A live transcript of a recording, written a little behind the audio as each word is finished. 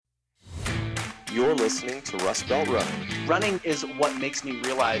You're listening to Rust Belt Running. Running is what makes me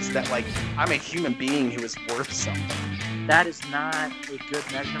realize that, like, I'm a human being who is worth something. That is not a good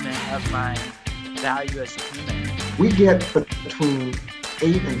measurement of my value as a human. We get between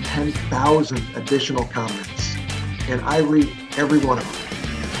 8,000 and 10,000 additional comments, and I read every one of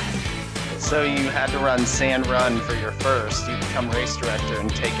them. So you had to run Sand Run for your first. You become race director and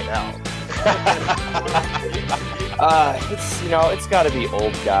take it out. It's got to be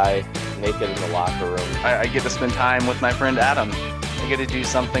old guy naked in the locker room. I get to spend time with my friend Adam. I get to do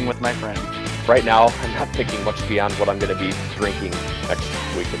something with my friend. Right now, I'm not thinking much beyond what I'm going to be drinking next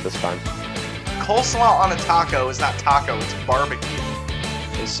week at this time. Coleslaw on a taco is not taco, it's barbecue.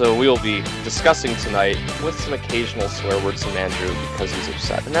 And so we will be discussing tonight with some occasional swear words from Andrew because he's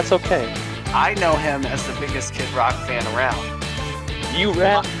upset, and that's okay. I know him as the biggest Kid Rock fan around. You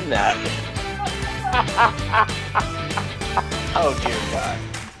ran that. Oh dear God.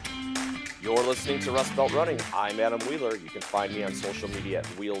 You're listening to Rust Belt Running. I'm Adam Wheeler. You can find me on social media at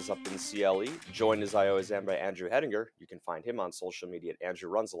Wheels Up in CLE. Joined as I always am by Andrew Hedinger. You can find him on social media at Andrew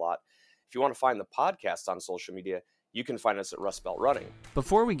Runs a Lot. If you want to find the podcast on social media, you can find us at Rust Belt Running.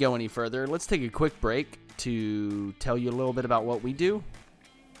 Before we go any further, let's take a quick break to tell you a little bit about what we do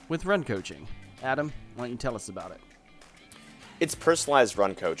with run coaching. Adam, why don't you tell us about it? It's personalized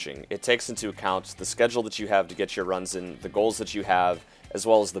run coaching. It takes into account the schedule that you have to get your runs in, the goals that you have, as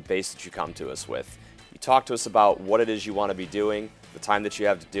well as the base that you come to us with. You talk to us about what it is you want to be doing, the time that you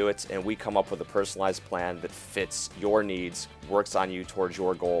have to do it, and we come up with a personalized plan that fits your needs, works on you towards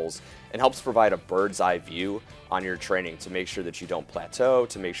your goals, and helps provide a bird's eye view on your training to make sure that you don't plateau,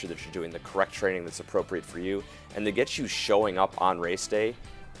 to make sure that you're doing the correct training that's appropriate for you, and to get you showing up on race day,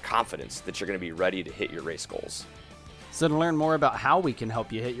 confidence that you're going to be ready to hit your race goals. So to learn more about how we can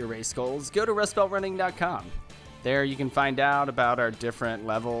help you hit your race goals, go to rustbeltrunning.com. There you can find out about our different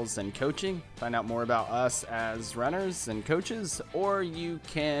levels and coaching, find out more about us as runners and coaches, or you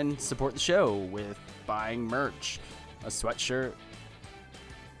can support the show with buying merch, a sweatshirt,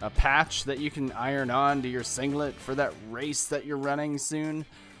 a patch that you can iron on to your singlet for that race that you're running soon.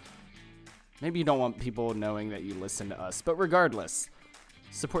 Maybe you don't want people knowing that you listen to us, but regardless,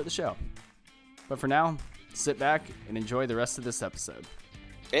 support the show. But for now, sit back and enjoy the rest of this episode.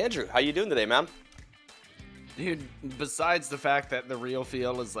 Andrew, how you doing today, man? Dude, besides the fact that the real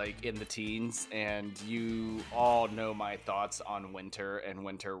feel is like in the teens, and you all know my thoughts on winter and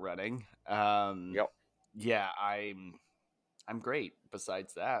winter running. Yep. Yeah, I'm great.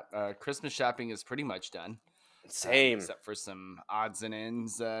 Besides that, Christmas shopping is pretty much done. Same. Except for some odds and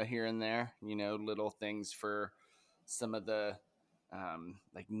ends here and there. You know, little things for some of the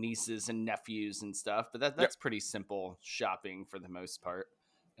like nieces and nephews and stuff. But that's pretty simple shopping for the most part.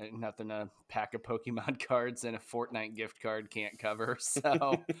 Nothing a pack of Pokemon cards and a Fortnite gift card can't cover.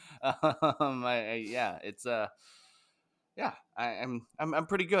 So, I'm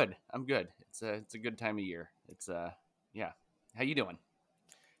pretty good. I'm good. It's a good time of year. How you doing?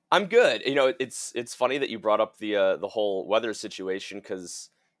 I'm good. You know, it's funny that you brought up the whole weather situation, because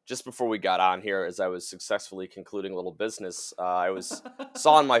just before we got on here, as I was successfully concluding a little business, I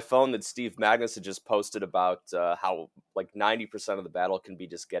saw on my phone that Steve Magnus had just posted about how like 90% of the battle can be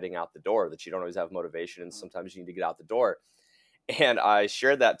just getting out the door, that you don't always have motivation and sometimes you need to get out the door. And I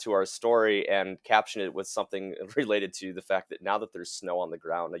shared that to our story and captioned it with something related to the fact that now that there's snow on the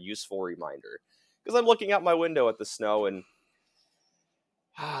ground, a useful reminder. Because I'm looking out my window at the snow and,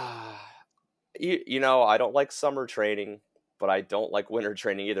 you know, I don't like summer training, but I don't like winter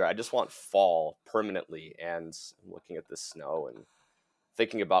training either. I just want fall permanently. And I'm looking at this snow and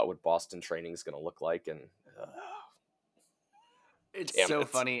thinking about what Boston training is going to look like. And it's so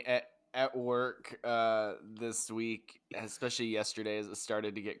funny at work this week, especially yesterday, as it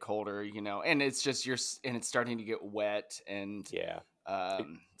started to get colder, you know, and it's just and it's starting to get wet. And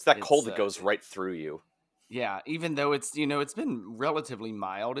it's that cold that goes right through you. Yeah, even though it's been relatively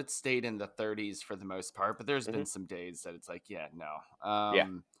mild, it's stayed in the 30s for the most part, but there's been some days that it's like,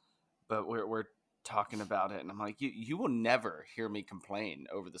 but we're talking about it, and I'm like, you will never hear me complain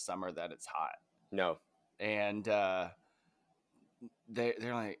over the summer that it's hot. No. And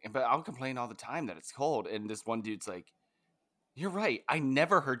they're like, but I'll complain all the time that it's cold, and this one dude's like, you're right. I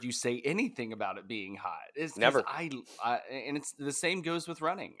never heard you say anything about it being hot. It's never. And it's the same goes with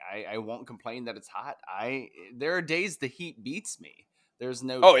running. I won't complain that it's hot. There are days the heat beats me. There's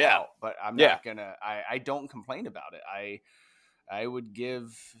no doubt, but I'm not gonna. I don't complain about it. I would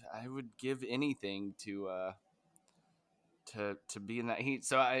give anything to be in that heat.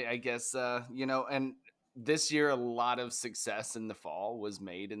 So I guess and this year a lot of success in the fall was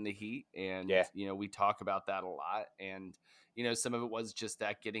made in the heat, and we talk about that a lot, and some of it was just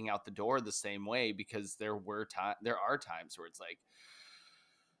that getting out the door the same way, because there are times where it's like,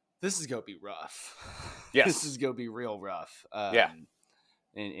 this is going to be rough. Yes. This is going to be real rough. Yeah.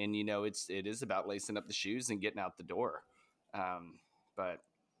 And it is about lacing up the shoes and getting out the door. But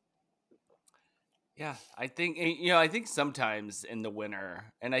yeah, I think sometimes in the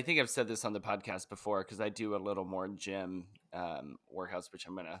winter, and I think I've said this on the podcast before, because I do a little more gym workouts, which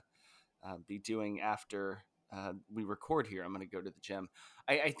I'm going to be doing after we record here. I'm going to go to the gym.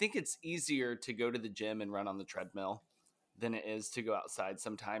 I think it's easier to go to the gym and run on the treadmill than it is to go outside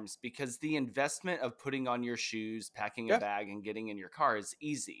sometimes, because the investment of putting on your shoes, packing a bag, and getting in your car is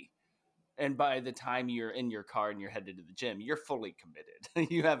easy. And by the time you're in your car and you're headed to the gym, you're fully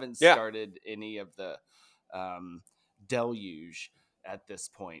committed. You haven't started any of the deluge at this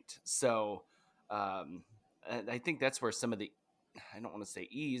point. So I think that's where some of the, I don't want to say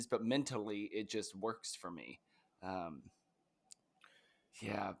ease, but mentally it just works for me.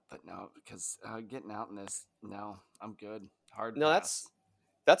 Yeah, but no, because getting out in this, no, I'm good. Hard. No,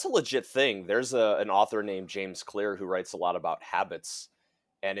 that's a legit thing. There's an author named James Clear who writes a lot about habits.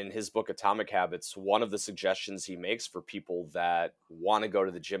 And in his book, Atomic Habits, one of the suggestions he makes for people that want to go to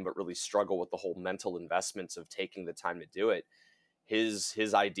the gym but really struggle with the whole mental investments of taking the time to do it,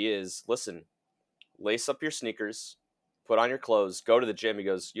 his idea is, listen, lace up your sneakers, put on your clothes, go to the gym. He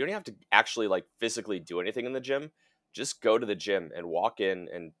goes, you don't have to actually like physically do anything in the gym. Just go to the gym and walk in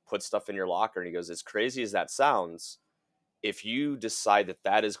and put stuff in your locker. And he goes, as crazy as that sounds, if you decide that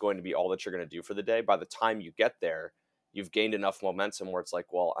that is going to be all that you're going to do for the day, by the time you get there, you've gained enough momentum where it's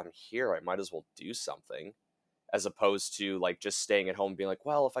like, well, I'm here, I might as well do something, as opposed to like just staying at home and being like,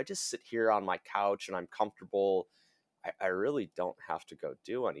 well, if I just sit here on my couch and I'm comfortable, I really don't have to go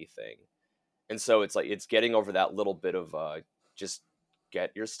do anything. And so it's like, it's getting over that little bit of just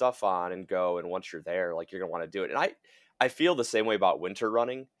get your stuff on and go. And once you're there, like, you're going to want to do it. And I feel the same way about winter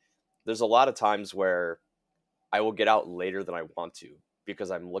running. There's a lot of times where I will get out later than I want to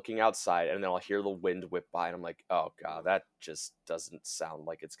because I'm looking outside and then I'll hear the wind whip by and I'm like, oh God, that just doesn't sound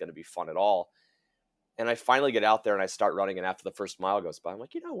like it's going to be fun at all. And I finally get out there and I start running. And after the first mile goes by, I'm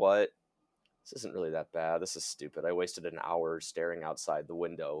like, you know what? This isn't really that bad. This is stupid. I wasted an hour staring outside the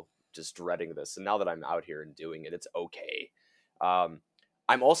window, just dreading this. And now that I'm out here and doing it, it's okay.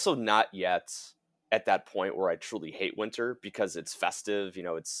 I'm also not yet at that point where I truly hate winter because it's festive. You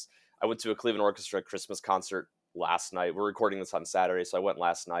know, I went to a Cleveland Orchestra Christmas concert last night. We're recording this on Saturday, so I went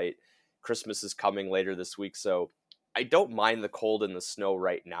last night. Christmas is coming later this week, so I don't mind the cold and the snow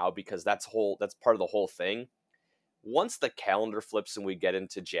right now because that's part of the whole thing. Once the calendar flips and we get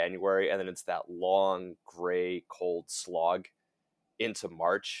into January and then it's that long, gray, cold slog into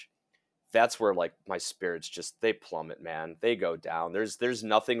March, that's where like my spirits just, they plummet, man. They go down. There's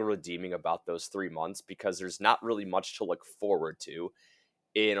nothing redeeming about those 3 months because there's not really much to look forward to.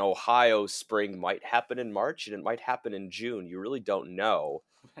 In Ohio, spring might happen in March and it might happen in June. You really don't know.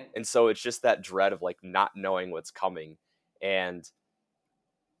 And so it's just that dread of like not knowing what's coming. And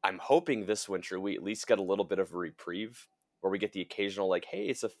I'm hoping this winter we at least get a little bit of a reprieve where we get the occasional like, hey,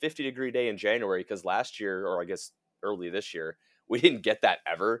 it's a 50-degree day in January, because last year, or I guess early this year, we didn't get that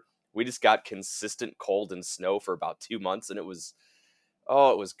ever. We just got consistent cold and snow for about 2 months, and it was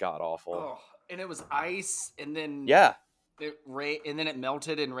god awful. Oh, and it was ice, and then and then it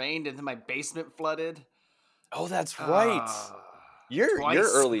melted and rained, and then my basement flooded. Oh, that's right. Your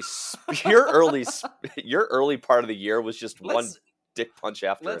early part of the year was just one dick punch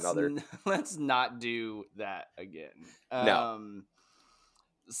after another. Let's not do that again. No.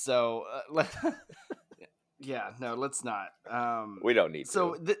 So. Yeah, no, let's not. We don't need to.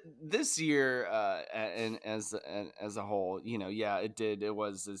 So this year, and as a whole, you know, yeah, it did. It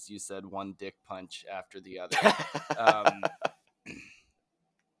was, as you said, one dick punch after the other.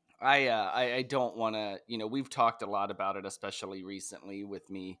 I don't want to, you know, we've talked a lot about it, especially recently with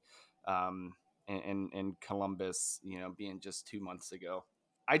me, in Columbus, you know, being just 2 months ago.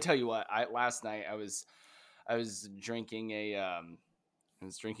 I tell you what, last night I was drinking a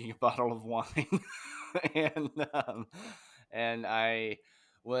bottle of wine, and I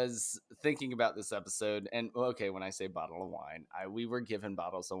was thinking about this episode. And okay, when I say bottle of wine, we were given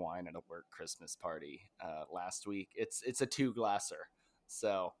bottles of wine at a work Christmas party last week. It's a 2-glasser,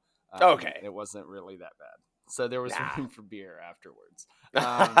 so okay, it wasn't really that bad. So there was room for beer afterwards.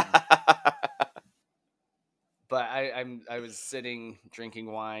 But I was sitting drinking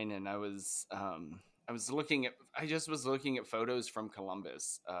wine, and I was looking at photos from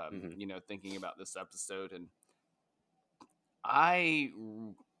Columbus, you know, thinking about this episode, and I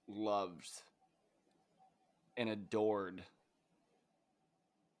loved and adored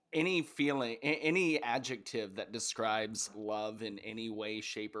any feeling, any adjective that describes love in any way,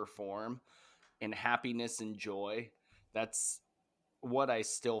 shape, or form, and happiness and joy, that's what I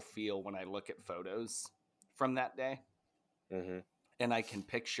still feel when I look at photos from that day. Mm-hmm. And I can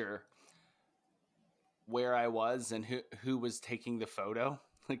picture where I was and who was taking the photo,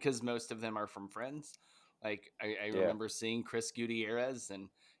 because most of them are from friends. Like I remember seeing Chris Gutierrez, and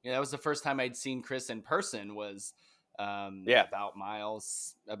that was the first time I'd seen Chris in person, was about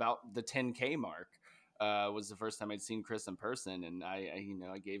the 10K mark. Was the first time I'd seen Chris in person, and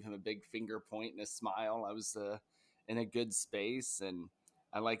I gave him a big finger point and a smile. I was in a good space, and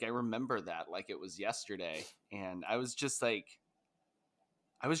I remember that like it was yesterday, and I was just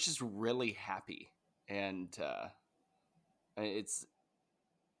really happy, and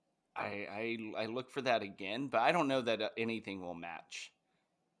I look for that again, but I don't know that anything will match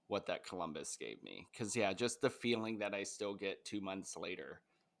what that Columbus gave me, because just the feeling that I still get 2 months later,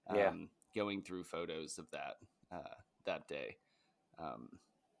 going through photos of that day,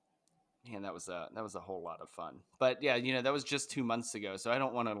 and that was a whole lot of fun. But that was just 2 months ago, so I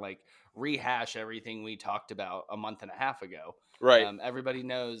don't want to rehash everything we talked about a month and a half ago. Right. Everybody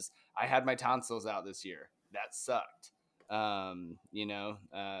knows I had my tonsils out this year. That sucked. There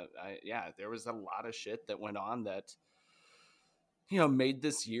was a lot of shit that went on that made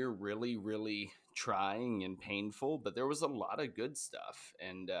this year really, really trying and painful, but there was a lot of good stuff.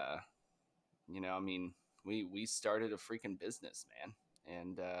 And we started a freaking business, man,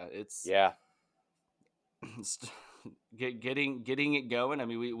 and it's getting it going. I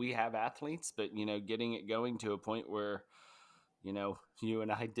mean, we have athletes, but getting it going to a point where you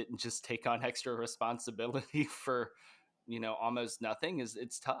and I didn't just take on extra responsibility for almost nothing,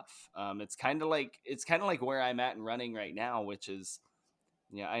 it's tough. It's kind of like where I'm at in running right now, which is,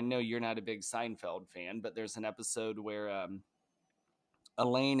 I know you're not a big Seinfeld fan, but there's an episode where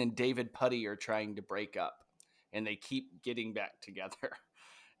Elaine and David Putty are trying to break up, and they keep getting back together.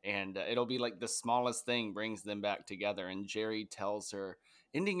 And it'll be like the smallest thing brings them back together. And Jerry tells her,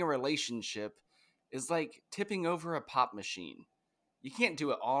 ending a relationship is like tipping over a pop machine. You can't do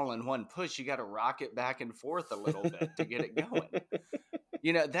it all in one push. You got to rock it back and forth a little bit to get it going.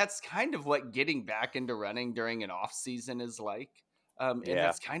 That's kind of what getting back into running during an off season is like. And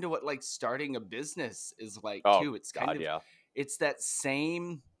that's kind of what starting a business is like too. It's it's that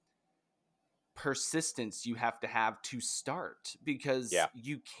same persistence you have to start, because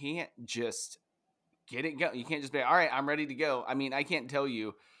you can't just get it going. You can't just be, all right, I'm ready to go. I mean, I can't tell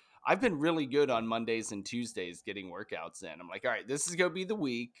you, I've been really good on Mondays and Tuesdays getting workouts in. I'm like, all right, this is going to be the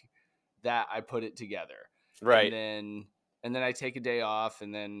week that I put it together. Right. And then I take a day off,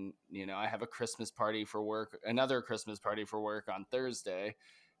 and then, I have a Christmas party for work, another Christmas party for work on Thursday.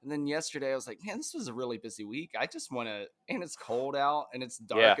 And then yesterday I was like, man, this was a really busy week. I just want to, and it's cold out and it's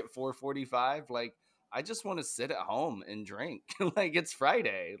dark at 4:45. Like, I just want to sit at home and drink. It's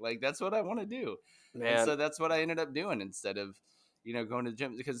Friday. That's what I want to do. Man. And so that's what I ended up doing instead of, going to the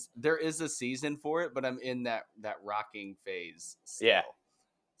gym, because there is a season for it, but I'm in that rocking phase still. Yeah.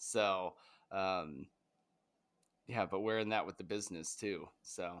 So, but we're in that with the business too.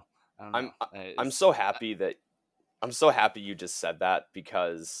 So I don't know. I'm so happy you just said that,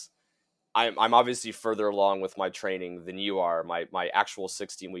 because I'm obviously further along with my training than you are. My actual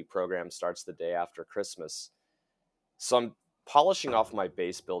 16-week program starts the day after Christmas. So I'm polishing off my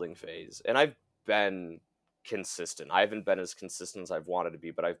base building phase, and I've been consistent. I haven't been as consistent as I've wanted to be,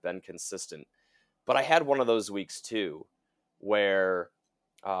 but I've been consistent. But I had one of those weeks too, where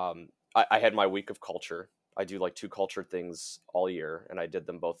I had my week of culture. I do 2 culture things all year, and I did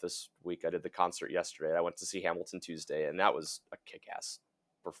them both this week. I did the concert yesterday. I went to see Hamilton Tuesday, and that was a kick-ass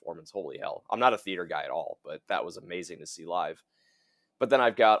performance. Holy hell. I'm not a theater guy at all, but that was amazing to see live. But then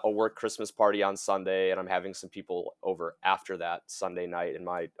I've got a work Christmas party on Sunday, and I'm having some people over after that Sunday night in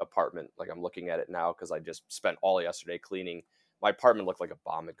my apartment. I'm looking at it now because I just spent all yesterday cleaning. My apartment looked like a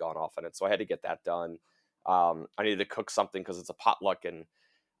bomb had gone off in it, so I had to get that done. I needed to cook something because it's a potluck, and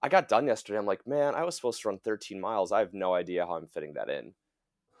I got done yesterday. I'm like, man, I was supposed to run 13 miles. I have no idea how I'm fitting that in.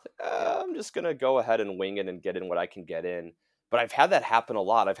 I'm just going to go ahead and wing it and get in what I can get in. But I've had that happen a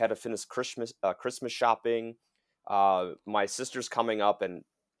lot. I've had to finish Christmas shopping. My sister's coming up, and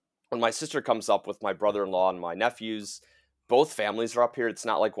when my sister comes up with my brother-in-law and my nephews, both families are up here. It's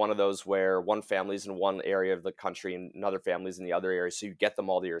not like one of those where one family's in one area of the country and another family's in the other area, so you get them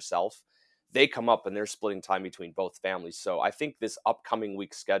all to yourself. They come up and they're splitting time between both families. So I think this upcoming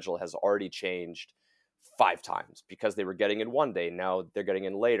week's schedule has already changed 5 times, because they were getting in one day. Now they're getting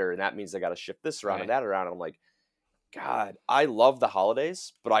in later, and that means they got to shift this around and that around. And I'm like, God, I love the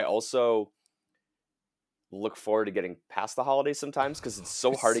holidays, but I also look forward to getting past the holidays sometimes because it's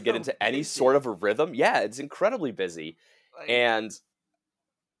so hard to get So into any busy. sort of a rhythm. Yeah, it's incredibly busy. Like, And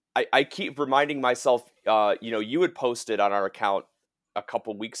I keep reminding myself, you had posted on our account a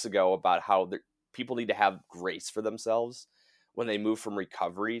couple weeks ago about how people need to have grace for themselves when they move from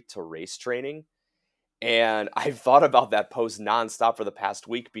recovery to race training. And I've thought about that post nonstop for the past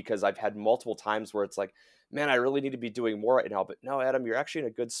week because I've had multiple times where it's like, man, I really need to be doing more right now. But no, Adam, you're actually in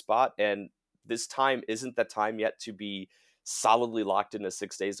a good spot. And this time isn't the time yet to be solidly locked into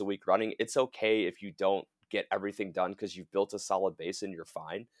 6 days a week running. It's okay if you don't get everything done because you've built a solid base and you're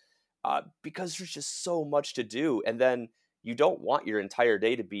fine. Because there's just so much to do. And then you don't want your entire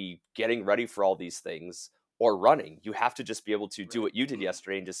day to be getting ready for all these things or running. You have to just be able to do what you did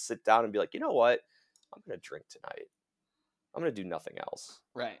yesterday and just sit down and be like, you know what? I'm going to drink tonight. I'm going to do nothing else.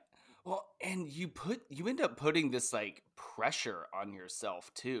 Right. Well, and you end up putting this like pressure on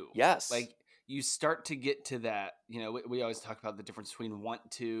yourself too. Yes. Like you start to get to that, we always talk about the difference between want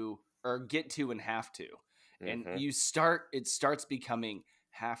to or get to and have to. And it starts becoming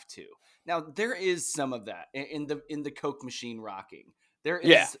have to. Now there is some of that in the Coke machine rocking. There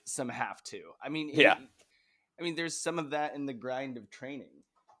is some have to. I mean, there's some of that in the grind of training.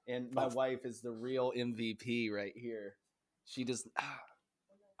 And my wife is the real MVP right here. She does.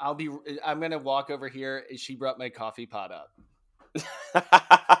 I'm going to walk over here. She brought my coffee pot up.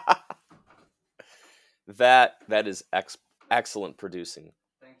 That is excellent producing.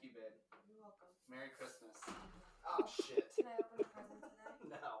 Thank you, babe. You're welcome. Merry Christmas. Oh, shit. Can I open a present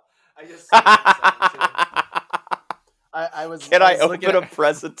today? No. I just saw I was. Can I open a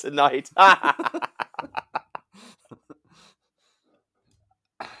present tonight?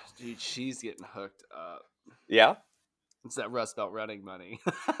 Dude, she's getting hooked up. Yeah? It's that Rust Belt running money.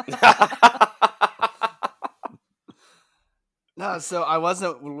 No, so I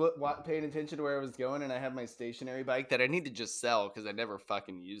wasn't paying attention to where I was going, and I had my stationary bike that I need to just sell because I never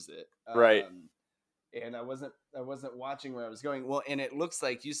fucking use it. Right. And I wasn't watching where I was going. Well, and it looks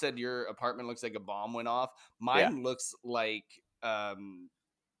like you said your apartment looks like a bomb went off. Mine looks like the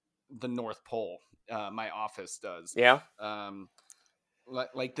North Pole. My office does. Yeah.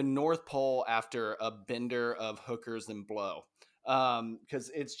 Like the North Pole after a bender of hookers and blow.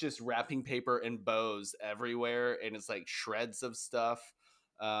 Because it's just wrapping paper and bows everywhere, and it's like shreds of stuff.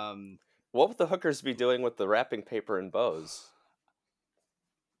 What would the hookers be doing with the wrapping paper and bows?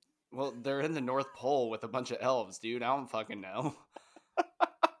 Well, they're in the North Pole with a bunch of elves, dude. I don't fucking know.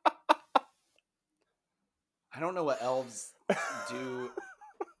 I don't know what elves do.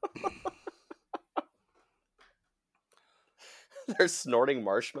 They're snorting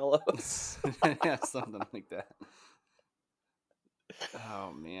marshmallows. Yeah, something like that.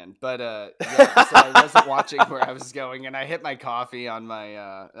 Oh man, but so I wasn't watching where I was going, and I hit my coffee on my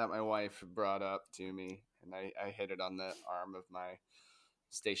that my wife brought up to me, and I hit it on the arm of my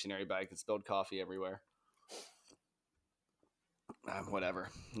stationary bike and spilled coffee everywhere. Whatever.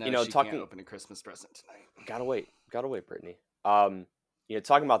 No, she can't open a Christmas present tonight. Gotta wait, Brittany.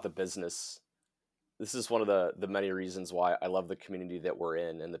 Talking about the business. This is one of the many reasons why I love the community that we're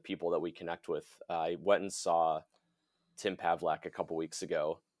in and the people that we connect with. I went and saw Tim Pavlak a couple weeks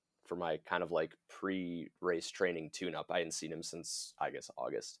ago for my kind of like pre-race training tune-up. I hadn't seen him since, I guess,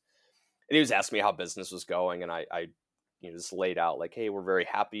 August. And he was asking me how business was going, and I just laid out like, hey, we're very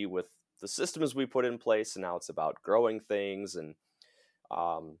happy with the systems we put in place, and now it's about growing things. And,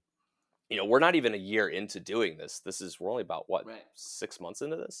 we're not even a year into doing this. We're only about, 6 months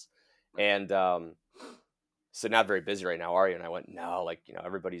into this? And so not very busy right now, are you? And I went, no,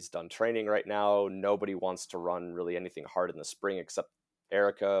 everybody's done training right now. Nobody wants to run really anything hard in the spring except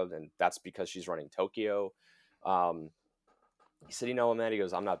Erica, and that's because she's running Tokyo. He said, Matt, he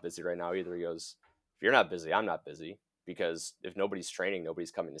goes, I'm not busy right now either. He goes, if you're not busy, I'm not busy, because if nobody's training,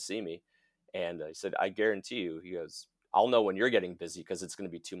 nobody's coming to see me. And he said, I guarantee you, he goes, I'll know when you're getting busy because it's going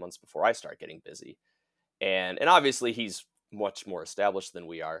to be 2 months before I start getting busy. And obviously he's much more established than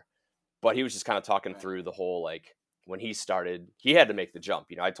we are. But he was just kind of talking through the whole, when he started, he had to make the jump.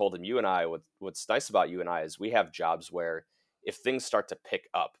 I told him, what's nice about you and I is we have jobs where if things start to pick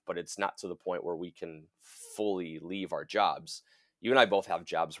up, but it's not to the point where we can fully leave our jobs, you and I both have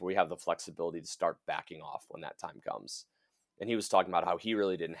jobs where we have the flexibility to start backing off when that time comes. And he was talking about how he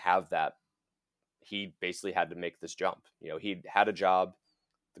really didn't have that. He basically had to make this jump. He had a job.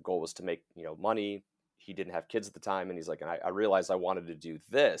 The goal was to make, money. He didn't have kids at the time. And he's like, and I realized I wanted to do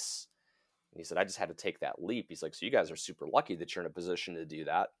this. And he said, I just had to take that leap. He's like, so you guys are super lucky that you're in a position to do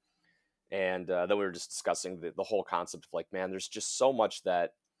that. And then we were just discussing the whole concept of man, there's just so much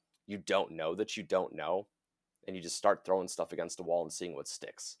that you don't know. and you just start throwing stuff against the wall and seeing what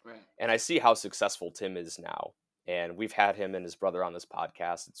sticks. Right. And I see how successful Tim is now. And we've had him and his brother on this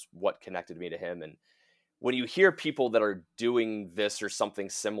podcast. It's what connected me to him. And when you hear people that are doing this or something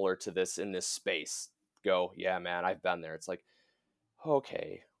similar to this in this space go, yeah, man, I've been there. It's like,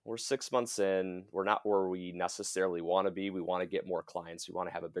 okay, we're 6 months in. We're not where we necessarily want to be. We want to get more clients. We want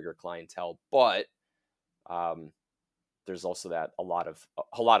to have a bigger clientele. But there's also that a lot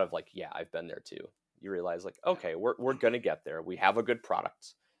of like, yeah, I've been there too. You realize like, okay, we're going to get there. We have a good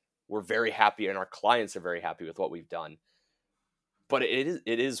product. We're very happy and our clients are very happy with what we've done. But it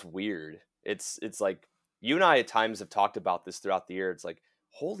is weird. It's like you and I at times have talked about this throughout the year. It's like,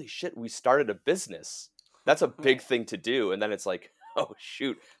 holy shit, we started a business. That's a big thing to do. And then it's like, oh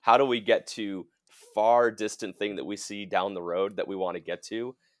shoot, how do we get to far distant thing that we see down the road that we want to get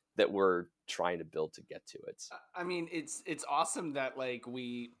to, that we're trying to build to get to it? I mean, it's awesome that like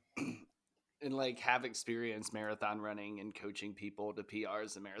we and like have experienced marathon running and coaching people to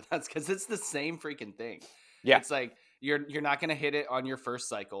PRs and marathons, because it's the same freaking thing. Yeah. It's like you're not going to hit it on your first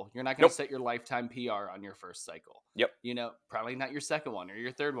cycle. You're not going to set your lifetime PR on your first cycle. Yep. You know, probably not your second one or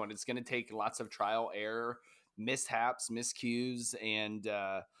your third one. It's going to take lots of trial, error, mishaps, miscues, and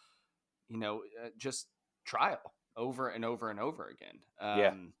just trial over and over and over again.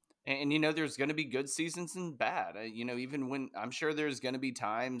 And you know, there's going to be good seasons and bad. Even when I'm sure there's going to be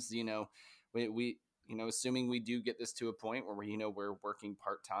times, we assuming we do get this to a point where we're working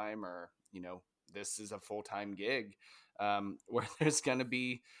part-time, or this is a full-time gig, where there's going to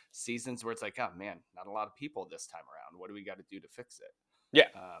be seasons where it's like, oh man, not a lot of people this time around. What do we got to do to fix it? Yeah.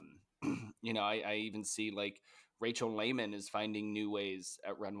 I even see like Rachel Lehman is finding new ways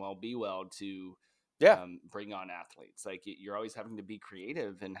at Run Well, Be Well to bring on athletes. Like you're always having to be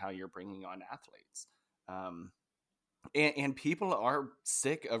creative in how you're bringing on athletes. And people are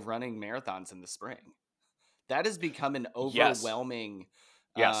sick of running marathons in the spring. That has become an overwhelming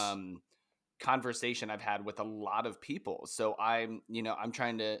conversation I've had with a lot of people. So I'm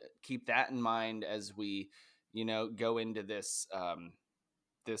trying to keep that in mind as we, go into this,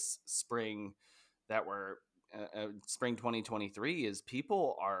 this spring that we're spring 2023 is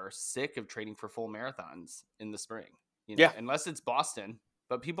people are sick of training for full marathons in the spring, unless it's Boston,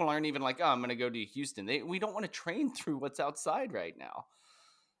 but people aren't even like, oh, I'm going to go to Houston. We don't want to train through what's outside right now.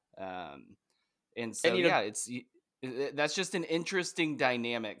 And so, that's just an interesting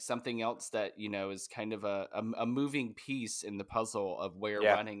dynamic. Something else that, is kind of a moving piece in the puzzle of where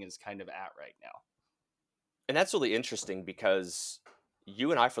running is kind of at right now. And that's really interesting because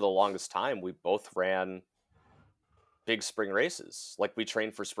you and I, for the longest time, we both ran big spring races. Like we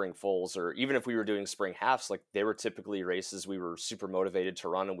trained for spring fulls, or even if we were doing spring halves, like they were typically races we were super motivated to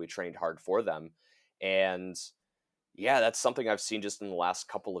run and we trained hard for them. And yeah, that's something I've seen just in the last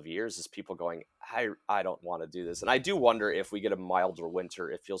couple of years is people going, I don't want to do this. And I do wonder if we get a milder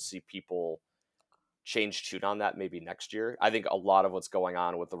winter, if you'll see people change tune on that maybe next year. I think a lot of what's going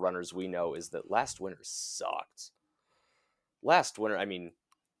on with the runners we know is that last winter sucked. Last winter, I mean,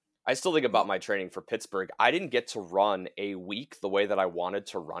 I still think about my training for Pittsburgh. I didn't get to run a week the way that I wanted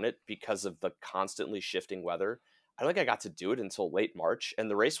to run it because of the constantly shifting weather. I don't think I got to do it until late March, and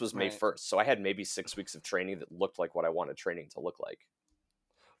the race was May 1st. So I had maybe 6 weeks of training that looked like what I wanted training to look like.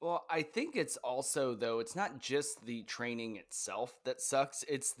 Well, I think it's also, though, it's not just the training itself that sucks.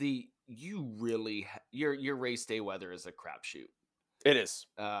 It's your race day weather is a crapshoot. It is.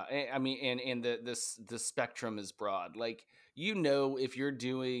 I mean, and the spectrum is broad. Like, if you're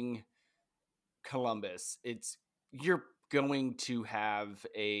doing Columbus, you're going to have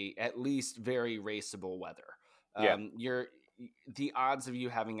at least very raceable weather. The odds of you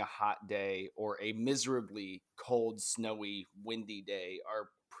having a hot day or a miserably cold, snowy, windy day are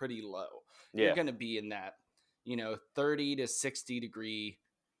pretty low. Yeah. You're going to be in that, 30 to 60 degree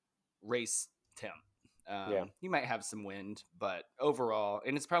race temp. You might have some wind, but overall,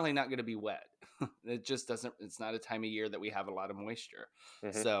 and it's probably not going to be wet. It's not a time of year that we have a lot of moisture.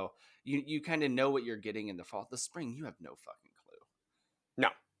 Mm-hmm. So you kind of know what you're getting in the fall. The spring, you have no fucking clue. No.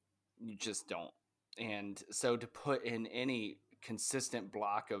 You just don't. And so to put in any consistent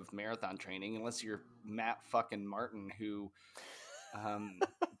block of marathon training, unless you're Matt fucking Martin, who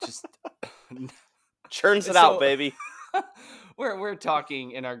just churns it out, baby. We're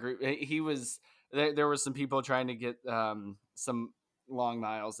talking in our group. There were some people trying to get some long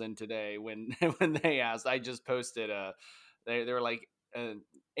miles in today when they asked. I just posted they were like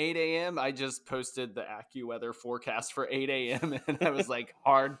 8 a.m. I just posted the AccuWeather forecast for 8 a.m. and I was like,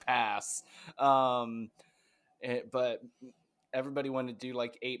 hard pass. But everybody wanted to do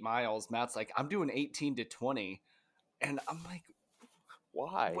like 8 miles. Matt's like, I'm doing 18 to 20. And I'm like,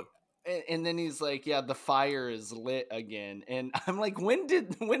 why? And then he's like, yeah, the fire is lit again. And I'm like, when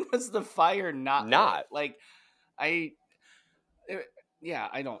was the fire not lit? Like, yeah,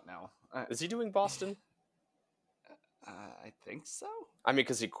 I don't know. Is he doing Boston? I think so. I mean,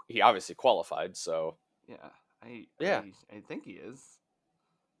 because he obviously qualified, so. Yeah, I think he is.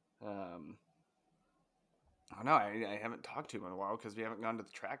 I don't know. I haven't talked to him in a while because we haven't gone to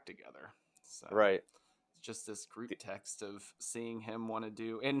the track together. So. Right. It's just this group text of seeing him want to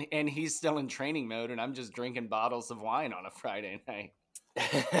do, and he's still in training mode, and I'm just drinking bottles of wine on a Friday night.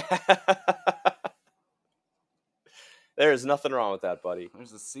 There is nothing wrong with that, buddy.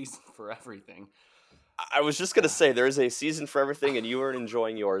 There's a season for everything. I was just going to say, there is a season for everything, and you are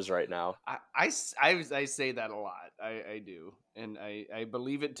enjoying yours right now. I say that a lot. I do. And I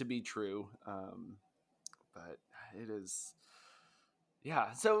believe it to be true. But it is...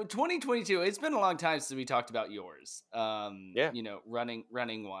 Yeah, so 2022, it's been a long time since we talked about yours. You know, running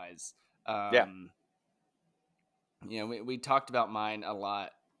wise. You know, we talked about mine a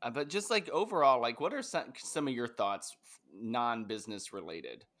lot. But just like overall, like what are some of your thoughts, non-business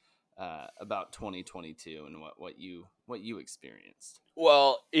related, about 2022 and what you experienced?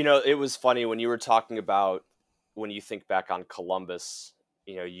 Well, you know, it was funny when you were talking about when you think back on Columbus,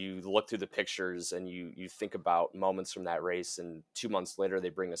 you know, you look through the pictures and you think about moments from that race, and 2 months later they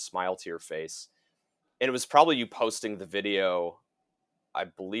bring a smile to your face. And it was probably you posting the video, I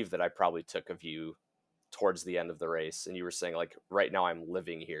believe, that I probably took of you towards the end of the race, and you were saying like, right now I'm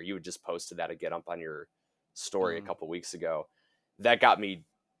living here. You had just posted that again up on your story a couple weeks ago. That got me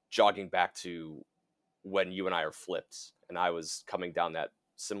jogging back to when you and I are flipped, and I was coming down that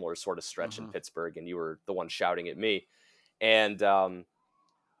similar sort of stretch in Pittsburgh, and you were the one shouting at me. And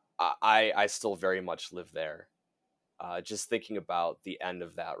I still very much live there. Just thinking about the end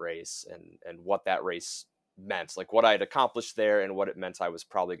of that race and what that race meant, like what I had accomplished there and what it meant I was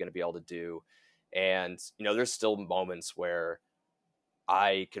probably going to be able to do. And, you know, there's still moments where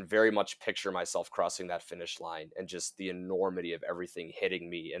I can very much picture myself crossing that finish line and just the enormity of everything hitting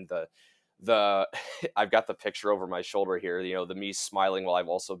me, and the I've got the picture over my shoulder here, you know, the me smiling while I've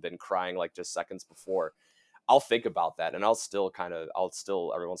also been crying like just seconds before. I'll think about that, and I'll still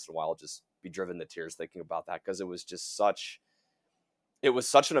every once in a while just be driven to tears thinking about that, because it was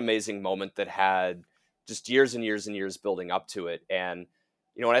such an amazing moment that had just years and years and years building up to it. And,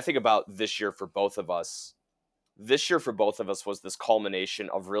 you know, when I think about this year for both of us was this culmination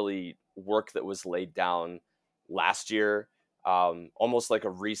of really work that was laid down last year, almost like a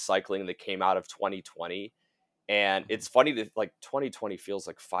recycling that came out of 2020. And it's funny that like 2020 feels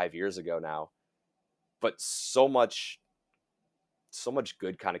like 5 years ago now, but so much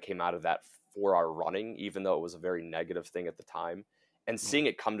good kind of came out of that for our running, even though it was a very negative thing at the time. And seeing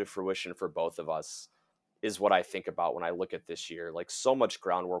it come to fruition for both of us is what I think about when I look at this year. Like, so much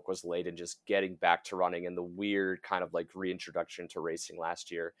groundwork was laid in just getting back to running, and the weird kind of like reintroduction to racing last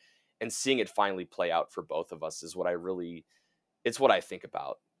year, and seeing it finally play out for both of us is what it's what I think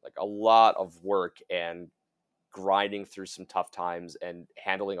about. Like, a lot of work and grinding through some tough times and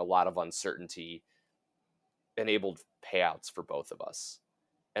handling a lot of uncertainty enabled payouts for both of us.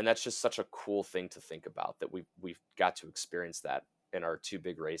 And that's just such a cool thing to think about, that we've got to experience that in our two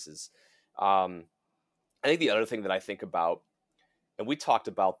big races. I think the other thing that I think about, and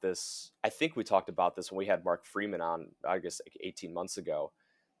I think we talked about this when we had Mark Freeman on, I guess like 18 months ago.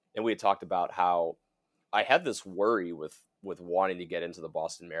 And we had talked about how I had this worry with wanting to get into the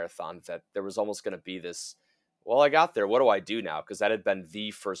Boston Marathon, that there was almost going to be this, well, I got there, what do I do now? Because that had been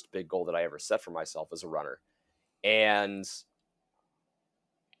the first big goal that I ever set for myself as a runner. And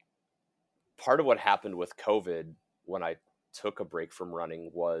part of what happened with COVID when I took a break from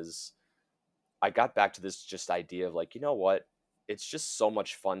running was I got back to this just idea of like, you know what? It's just so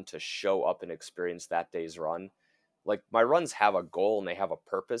much fun to show up and experience that day's run. Like, my runs have a goal and they have a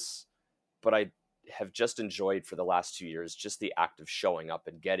purpose, but I have just enjoyed for the last 2 years just the act of showing up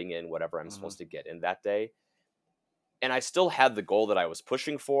and getting in whatever I'm supposed to get in that day. And I still had the goal that I was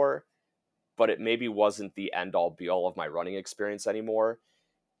pushing for, but it maybe wasn't the end all be all of my running experience anymore.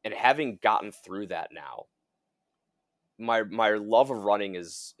 And having gotten through that now, my love of running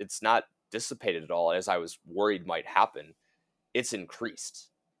it's not dissipated at all as I was worried might happen. It's increased.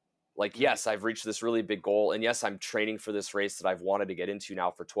 Like, yes, I've reached this really big goal, and yes, I'm training for this race that I've wanted to get into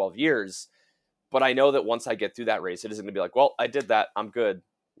now for 12 years. But I know that once I get through that race, it isn't going to be like, well, I did that, I'm good,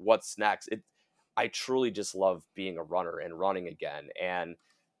 what's next? I truly just love being a runner and running again. And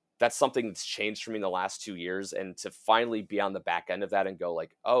that's something that's changed for me in the last 2 years. And to finally be on the back end of that and go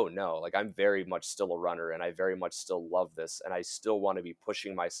like, oh no, like, I'm very much still a runner, and I very much still love this, and I still want to be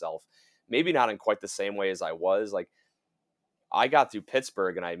pushing myself. Maybe not in quite the same way as I was. Like, I got through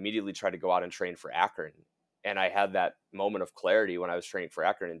Pittsburgh and I immediately tried to go out and train for Akron. And I had that moment of clarity when I was training for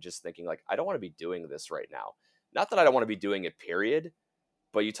Akron and just thinking like, I don't want to be doing this right now. Not that I don't want to be doing it, period.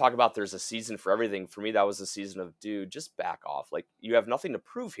 But you talk about there's a season for everything. For me, that was a season of, dude, just back off. Like, you have nothing to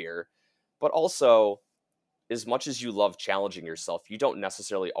prove here. But also, as much as you love challenging yourself, you don't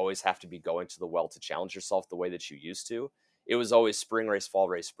necessarily always have to be going to the well to challenge yourself the way that you used to. It was always spring race, fall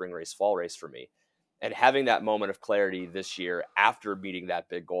race for me. And having that moment of clarity this year after meeting that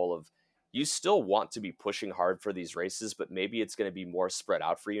big goal of, you still want to be pushing hard for these races, but maybe it's going to be more spread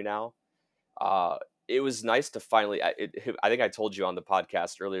out for you now. It was nice to finally, I think I told you on the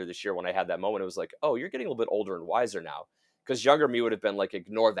podcast earlier this year when I had that moment, it was like, oh, you're getting a little bit older and wiser now. Because younger me would have been like,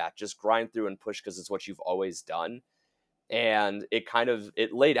 ignore that, just grind through and push because it's what you've always done. And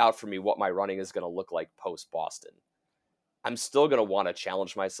it laid out for me what my running is going to look like post Boston. I'm still going to want to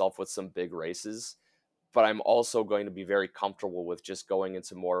challenge myself with some big races, but I'm also going to be very comfortable with just going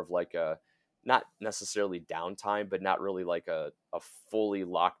into more of like a, not necessarily downtime, but not really like a fully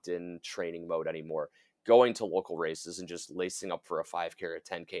locked in training mode anymore. Going to local races and just lacing up for a 5K or a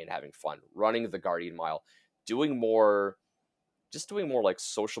 10K and having fun, running the Guardian Mile, doing more like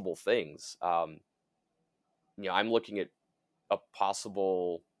sociable things. I'm looking at a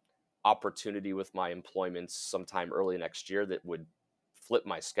possible opportunity with my employment sometime early next year that would flip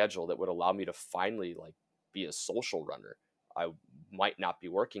my schedule, that would allow me to finally like be a social runner. I might not be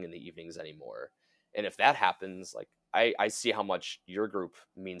working in the evenings anymore. And if that happens, like I see how much your group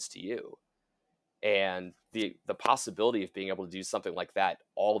means to you. And the possibility of being able to do something like that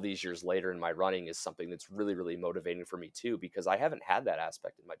all these years later in my running is something that's really, really motivating for me too, because I haven't had that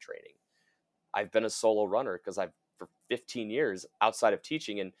aspect in my training. I've been a solo runner because for 15 years outside of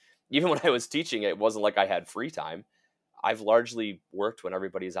teaching. And even when I was teaching, it wasn't like I had free time. I've largely worked when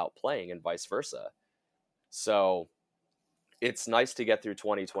everybody's out playing and vice versa. So it's nice to get through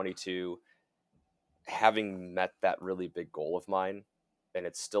 2022 having met that really big goal of mine. And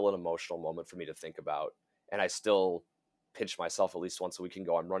it's still an emotional moment for me to think about. And I still pinch myself at least once a week and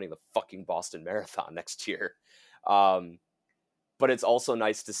go, I'm running the fucking Boston Marathon next year. But it's also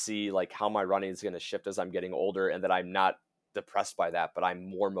nice to see like how my running is going to shift as I'm getting older, and that I'm not depressed by that, but I'm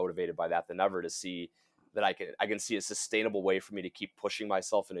more motivated by that than ever to see that I can see a sustainable way for me to keep pushing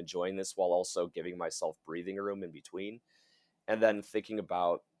myself and enjoying this while also giving myself breathing room in between. And then thinking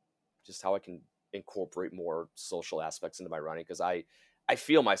about just how I can incorporate more social aspects into my running, because I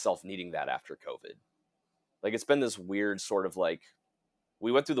feel myself needing that after COVID. Like, it's been this weird sort of like,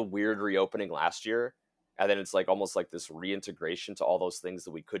 we went through the weird reopening last year, and then it's like almost like this reintegration to all those things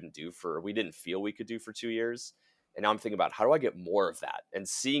that we didn't feel we could do for 2 years. And now I'm thinking about, how do I get more of that? And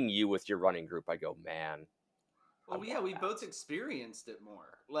seeing you with your running group, I go, man. Well, yeah, we both experienced it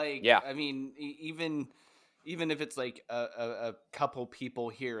more. Like, yeah. I mean, even if it's like a couple people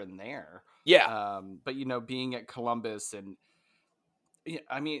here and there. Yeah. But, being at Columbus and,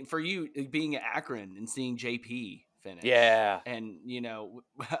 I mean, for you being at Akron and seeing JP finish. Yeah. And,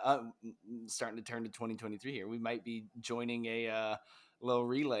 starting to turn to 2023 here, we might be joining a little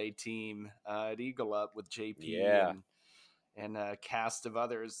relay team at Eagle Up with JP and a cast of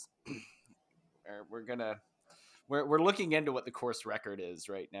others. We're looking into what the course record is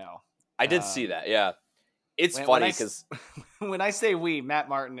right now. I did see that. Yeah. It's funny because when I say we, Matt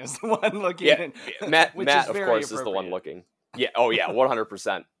Martin is the one looking. Yeah, Matt of course is the one looking. Yeah. Oh yeah.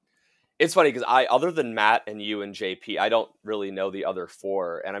 100%. It's funny because other than Matt and you and JP, I don't really know the other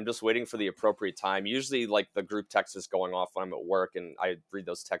four, and I'm just waiting for the appropriate time. Usually like the group text is going off when I'm at work, and I read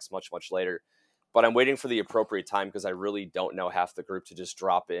those texts much, much later, but I'm waiting for the appropriate time because I really don't know half the group to just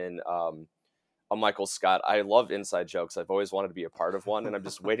drop in a Michael Scott. I love inside jokes. I've always wanted to be a part of one, and I'm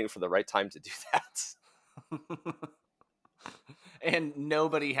just waiting for the right time to do that. And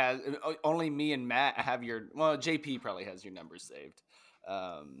nobody has, only me and Matt have JP probably has your numbers saved.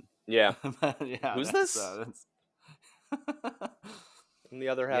 Yeah. Yeah. Who's this? And the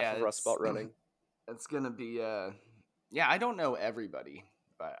other half of Rust Belt Running. It's going to be, I don't know everybody,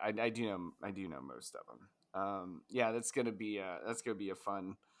 but I do know most of them. That's going to be a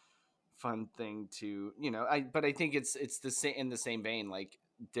fun thing to, but I think it's the same, in the same vein, like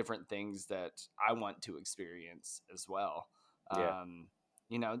different things that I want to experience as well. Yeah.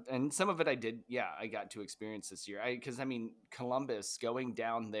 And some of it I got to experience this year. Because Columbus, going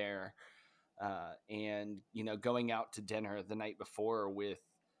down there and, going out to dinner the night before with,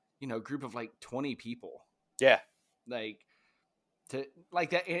 a group of like 20 people. Yeah. Like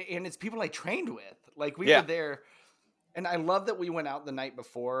that. And it's people I trained with. Like we were there. And I love that we went out the night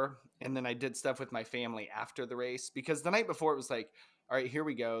before, and then I did stuff with my family after the race, because the night before it was like, all right, here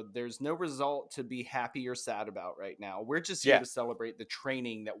we go. There's no result to be happy or sad about right now. We're just here to celebrate the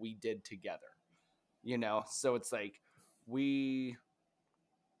training that we did together, So it's like we're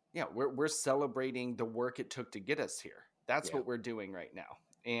celebrating the work it took to get us here. That's what we're doing right now.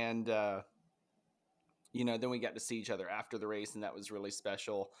 And, then we got to see each other after the race, and that was really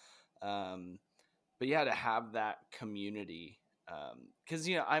special. But yeah, to have that community, because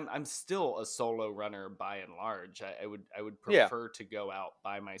I'm still a solo runner by and large. I would prefer to go out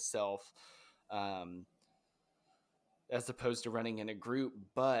by myself, as opposed to running in a group.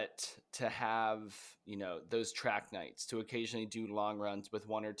 But to have those track nights, to occasionally do long runs with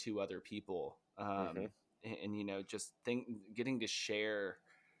one or two other people, and just getting to share,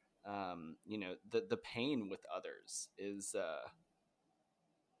 the pain with others is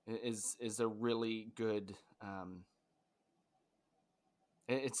a really good.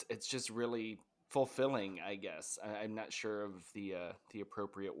 It's just really fulfilling, I guess. I'm not sure of the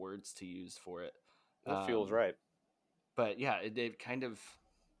appropriate words to use for it. That feels right. But yeah, it kind of,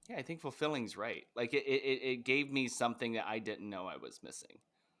 I think fulfilling's right. Like it gave me something that I didn't know I was missing.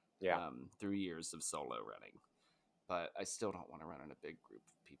 Yeah. Through years of solo running. But I still don't want to run in a big group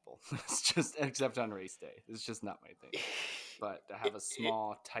of people. It's just, except on race day, it's just not my thing. But to have a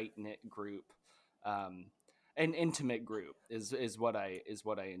small, tight knit group, an intimate group is what I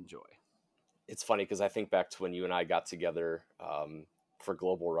enjoy. It's funny because I think back to when you and I got together for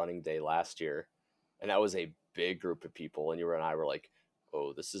Global Running Day last year, and that was a big group of people, and you and I were like,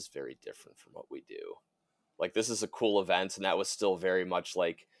 "Oh, this is very different from what we do. Like, this is a cool event," and that was still very much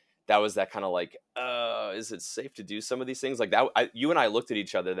like. That was that kind of like, is it safe to do some of these things? Like that, you and I looked at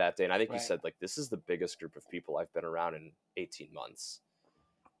each other that day, and I think you said, like, this is the biggest group of people I've been around in 18 months.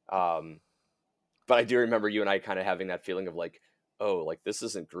 But I do remember you and I kind of having that feeling of like, oh, like this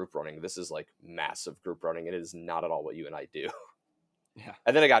isn't group running. This is like massive group running, and it is not at all what you and I do. Yeah.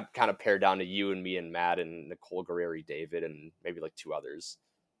 And then it got kind of pared down to you and me and Matt and Nicole Guerreri, David, and maybe like two others.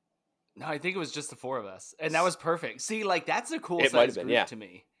 No, I think it was just the four of us, and that was perfect. See, like that's a cool size group to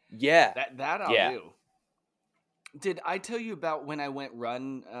me. Yeah, that I'll do. Did I tell you about when I went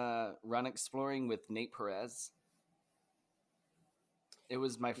run exploring with Nate Perez? It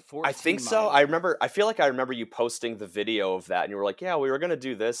was my 14 I think so. I feel like I remember you posting the video of that, and you were like, "Yeah, we were gonna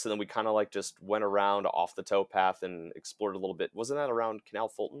do this," and then we kind of like just went around off the towpath and explored a little bit. Wasn't that around Canal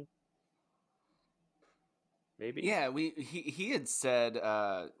Fulton? Maybe. Yeah, he had said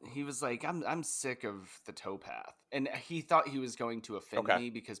he was like, I'm sick of the towpath, and he thought he was going to offend me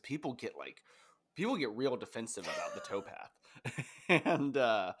because people get real defensive about the towpath,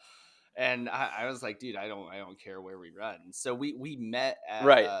 and I was like, dude, I don't care where we run. So we met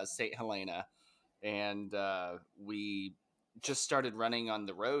at St. Helena, and we just started running on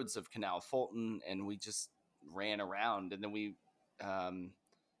the roads of Canal Fulton, and we just ran around, and then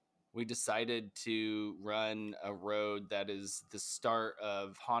we decided to run a road that is the start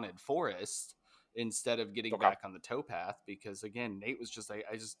of Haunted Forest instead of getting back on the towpath, because again, Nate was just like,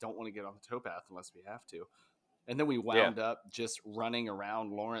 I just don't want to get on the towpath unless we have to. And then we wound up just running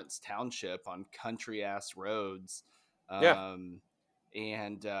around Lawrence Township on country ass roads. And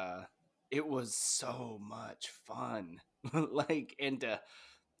it was so much fun. Like, and to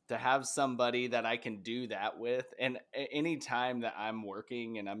have somebody that I can do that with. And any time that I'm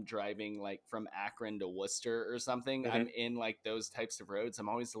working and I'm driving like from Akron to Worcester or something, I'm in like those types of roads. I'm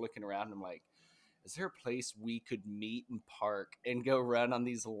always looking around and I'm like, is there a place we could meet and park and go run on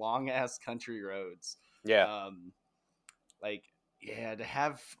these long ass country roads? Yeah.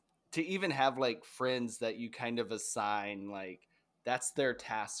 To even have like friends that you kind of assign, like that's their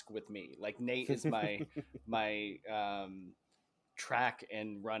task with me. Like Nate is my track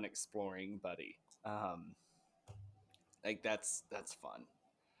and run exploring buddy. Like that's fun.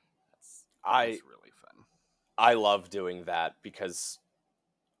 That's really fun. I love doing that because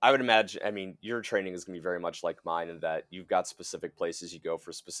I would imagine, I mean, your training is going to be very much like mine in that you've got specific places you go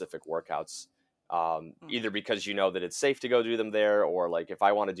for specific workouts. Either because you know that it's safe to go do them there, or like if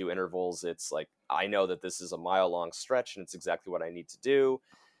I want to do intervals, it's like I know that this is a mile-long stretch and it's exactly what I need to do.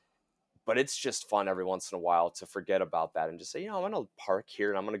 But it's just fun every once in a while to forget about that and just say, I'm going to park here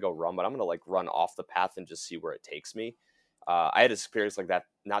and I'm going to go run, but I'm going to like run off the path and just see where it takes me. I had an experience like that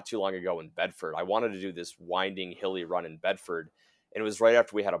not too long ago in Bedford. I wanted to do this winding, hilly run in Bedford, and it was right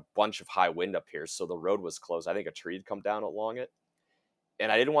after we had a bunch of high wind up here, so the road was closed. I think a tree had come down along it.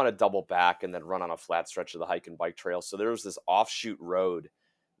 And I didn't want to double back and then run on a flat stretch of the hike and bike trail. So there was this offshoot road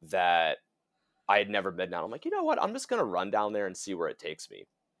that I had never been down. I'm like, you know what? I'm just going to run down there and see where it takes me.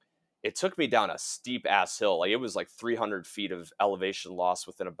 It took me down a steep ass hill. Like it was like 300 feet of elevation loss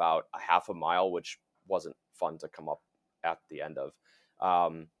within about a half a mile, which wasn't fun to come up at the end of.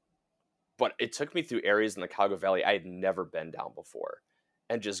 But it took me through areas in the Cuyahoga Valley I had never been down before,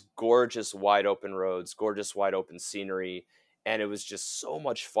 and just gorgeous wide open roads, gorgeous wide open scenery. And it was just so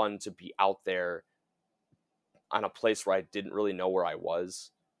much fun to be out there on a place where I didn't really know where I was,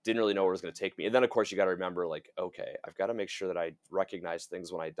 didn't really know where it was going to take me. And then, of course, you got to remember, like, okay, I've got to make sure that I recognize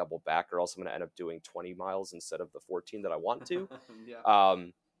things when I double back, or else I'm going to end up doing 20 miles instead of the 14 that I want to. Yeah.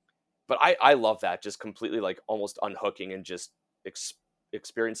 But I love that, just completely like almost unhooking and just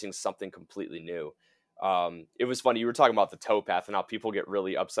experiencing something completely new. It was funny. You were talking about the towpath and how people get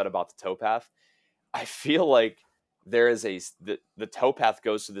really upset about the towpath. I feel like there is the towpath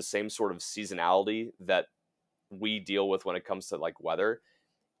goes through the same sort of seasonality that we deal with when it comes to like weather.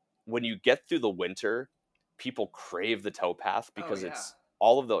 When you get through the winter, people crave the towpath because it's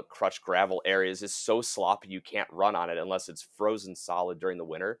all of the crushed gravel areas is so sloppy you can't run on it unless it's frozen solid during the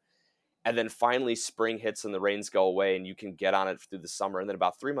winter. And then finally spring hits and the rains go away and you can get on it through the summer. And then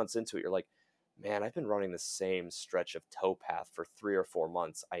about 3 months into it, you're like, man, I've been running the same stretch of towpath for 3 or 4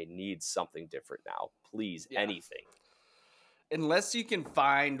 months. I need something different now. Please, anything. Unless you can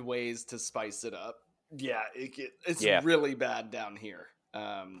find ways to spice it up. Yeah, it's really bad down here.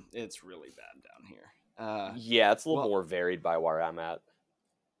 It's really bad down here. Yeah, it's a little more varied by where I'm at.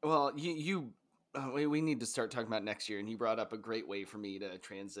 Well, we need to start talking about next year, and you brought up a great way for me to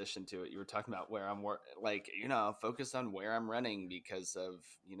transition to it. You were talking about where I'm focused on where I'm running because of,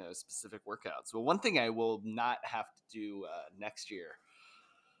 specific workouts. Well, one thing I will not have to do next year,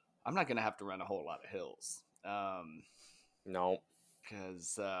 I'm not going to have to run a whole lot of hills. No.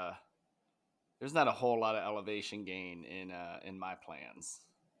 Because there's not a whole lot of elevation gain in my plans.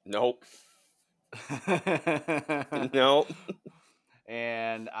 Nope. Nope.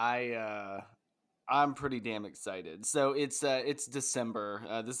 And I'm pretty damn excited. So it's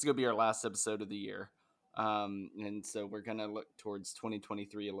December. This is gonna be our last episode of the year, and so we're gonna look towards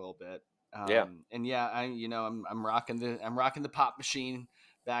 2023 a little bit. And I'm rocking the pop machine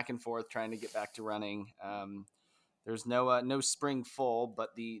back and forth, trying to get back to running. There's no spring full,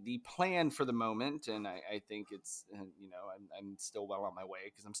 but the plan for the moment, and I think it's I'm still well on my way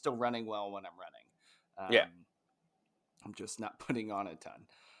because I'm still running well when I'm running. I'm just not putting on a ton.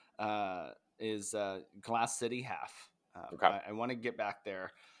 Is Glass City half. Okay. I want to get back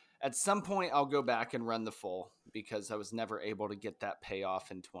there. At some point, I'll go back and run the full because I was never able to get that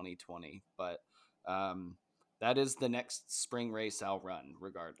payoff in 2020. But that is the next spring race I'll run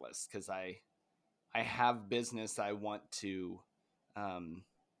regardless because I have business I want to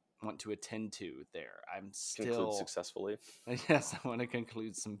attend to there. I'm still conclude successfully. Yes, I want to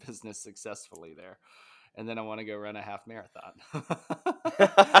conclude some business successfully there. And then I want to go run a half marathon.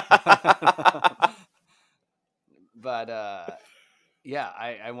 But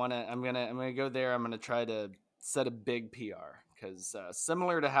I'm gonna go there. I'm gonna try to set a big PR because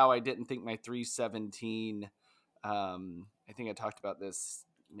similar to how I didn't think my 317. I think I talked about this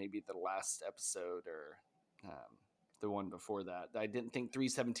maybe the last episode or the one before that. I didn't think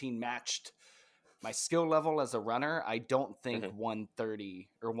 317 matched my skill level as a runner. I don't think 130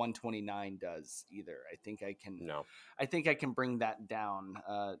 or 129 does either. I think I can. No. I think I can bring that down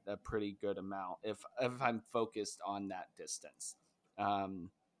a pretty good amount if I'm focused on that distance.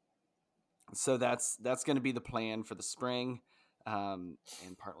 So that's going to be the plan for the spring, and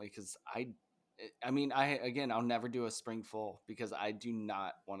partly because I'll never do a spring full because I do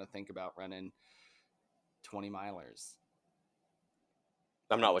not want to think about running 20 milers.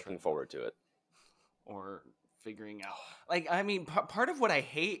 I'm not looking forward to it. Or figuring out part of what I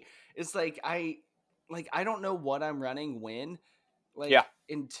hate is I don't know what I'm running when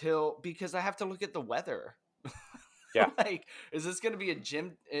until because I have to look at the weather. Yeah. Is this going to be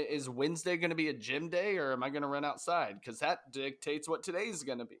is Wednesday going to be a gym day or am I going to run outside? Because that dictates what today's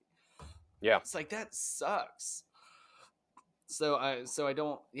going to be. Yeah. It's that sucks. So I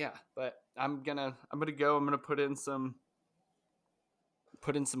don't, but I'm going to go, I'm going to put in some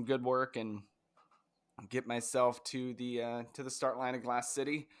good work and get myself to the start line of Glass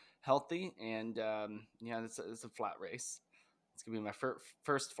City healthy. And it's a flat race. It's going to be my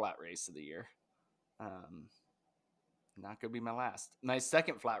first flat race of the year. Not going to be my last. My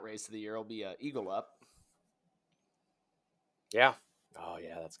second flat race of the year will be Eagle Up. Yeah. Oh,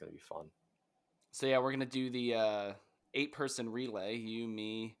 yeah, that's going to be fun. So, we're going to do the 8-person relay. You,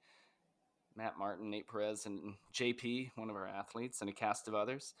 me, Matt Martin, Nate Perez, and JP, one of our athletes, and a cast of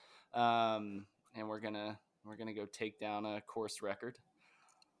others. And we're going to go take down a course record.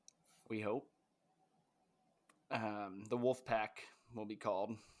 We hope. The Wolf Pack will be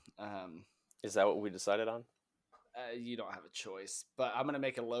called. Is that what we decided on? You don't have a choice, but I'm going to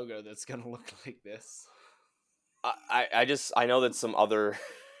make a logo that's going to look like this. I know that some other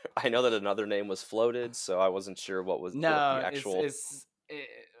I know that another name was floated, so I wasn't sure what the No, actual.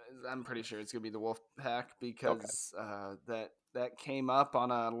 I'm pretty sure it's gonna be the Wolf Pack because that came up on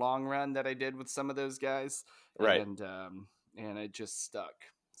a long run that I did with some of those guys, Right. and it just stuck.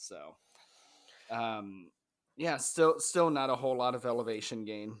 So, yeah, still not a whole lot of elevation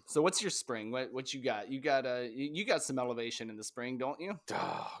gain. So, what's your spring? What you got? You got some elevation in the spring, don't you?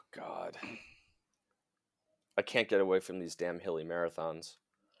 Oh God, I can't get away from these damn hilly marathons.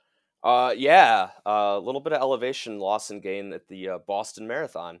 Yeah, a little bit of elevation loss and gain at the Boston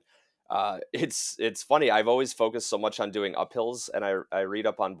Marathon. It's funny. I've always focused so much on doing uphills, and I read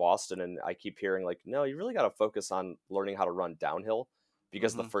up on Boston, and I keep hearing like, no, you really got to focus on learning how to run downhill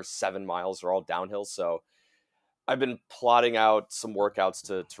because the first 7 miles are all downhill. So I've been plotting out some workouts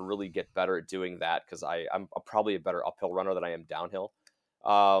to really get better at doing that because I'm probably a better uphill runner than I am downhill.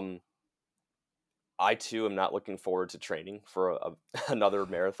 I too am not looking forward to training for another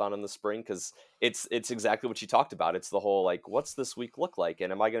marathon in the spring because it's exactly what you talked about. It's the whole like, what's this week look like,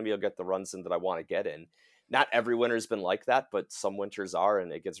 and am I going to be able to get the runs in that I want to get in? Not every winter's been like that, but some winters are,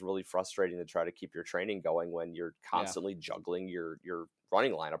 and it gets really frustrating to try to keep your training going when you're constantly juggling your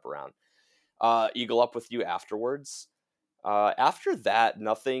running lineup around. Eagle up with you afterwards. After that,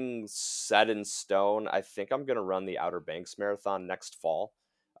 nothing set in stone. I think I'm going to run the Outer Banks Marathon next fall.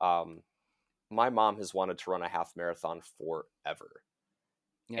 My mom has wanted to run a half marathon forever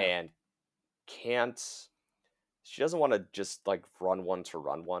and she doesn't want to just like run one to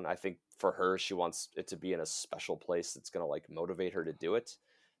run one. I think for her, she wants it to be in a special place that's going to like motivate her to do it.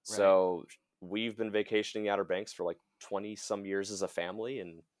 Right. So we've been vacationing Outer Banks for like 20 some years as a family,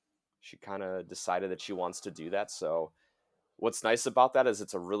 and she kind of decided that she wants to do that. So what's nice about that is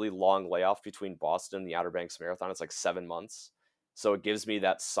it's a really long layoff between Boston and the Outer Banks Marathon. It's like 7 months. So it gives me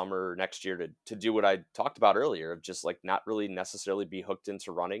that summer next year to do what I talked about earlier of just like not really necessarily be hooked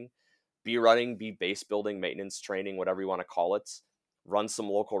into running, be base building, maintenance training, whatever you want to call it, run some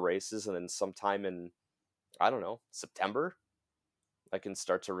local races. And then sometime in, I don't know, September, I can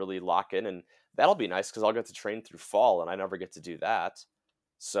start to really lock in, and that'll be nice because I'll get to train through fall and I never get to do that.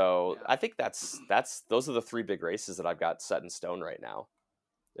 So I think those are the 3 big races that I've got set in stone right now.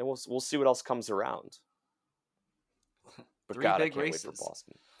 And we'll see what else comes around. But 3 God, big I can't races. wait for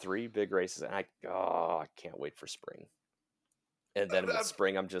Boston. 3 big races, and I can't wait for spring. And then with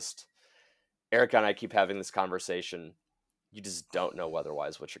spring, Erica and I keep having this conversation. You just don't know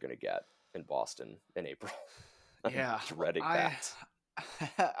weather-wise what you're going to get in Boston in April. Yeah, I'm dreading that.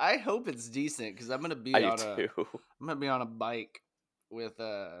 I hope it's decent because I'm gonna be on a bike with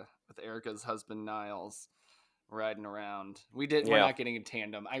Erica's husband Niles, riding around. We're not getting a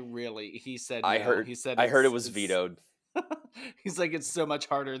tandem. He said I no. heard. He said I heard it was vetoed. He's like, it's so much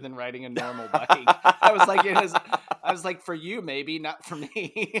harder than riding a normal bike. I was like, for you maybe, not for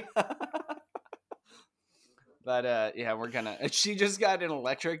me. But yeah, we're gonna. She just got an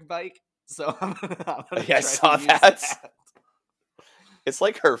electric bike, so I'm gonna I saw that. It's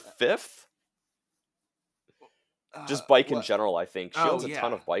like her 5th. Just bike in general, I think. She owns a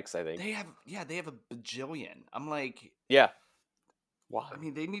ton of bikes, I think. They have a bajillion. I'm like, yeah. Why? I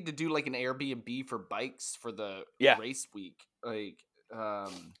mean, they need to do like an Airbnb for bikes for the race week. Like, but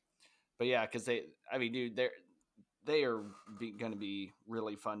yeah, because dude, they are going to be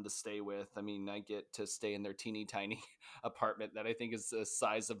really fun to stay with. I mean, I get to stay in their teeny tiny apartment that I think is the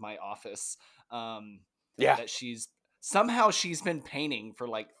size of my office. That she's been painting for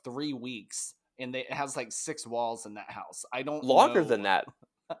like 3 weeks, and it has like 6 walls in that house. I don't longer know. than that.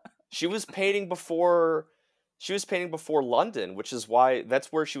 She was painting before London, which is why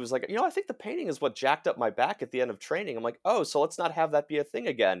that's where she was like, I think the painting is what jacked up my back at the end of training. I'm like, oh, so let's not have that be a thing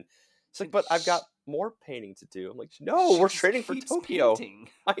again. It's like, but I've got more painting to do. I'm like, no, we're training for Tokyo. Painting.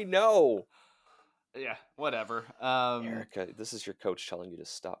 I know. Yeah, whatever. Erica, this is your coach telling you to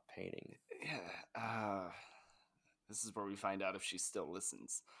stop painting. Yeah. This is where we find out if she still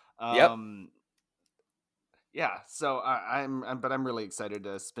listens. Yep. Yeah, so I'm really excited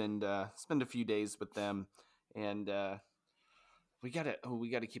to spend a few days with them, and we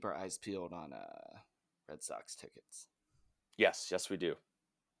gotta keep our eyes peeled on Red Sox tickets. Yes, we do.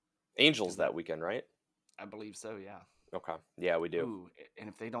 Angels that weekend, right? I believe so. Yeah. Okay. Yeah, we do. Ooh, and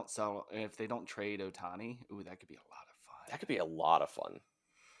if they don't trade Ohtani, that could be a lot of fun. That could be a lot of fun.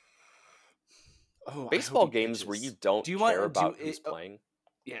 Oh, baseball games where you don't care about who's playing.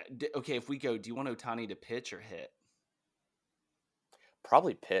 Yeah. Okay. If we go, do you want Ohtani to pitch or hit?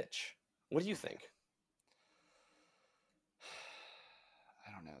 Probably pitch. What do you think?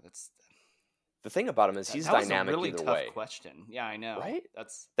 I don't know. That's the thing about him is he's dynamic either way. That was a really tough way. question. Yeah, I know. Right?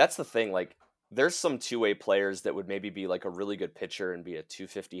 That's the thing. Like, there's some two-way players that would maybe be like a really good pitcher and be a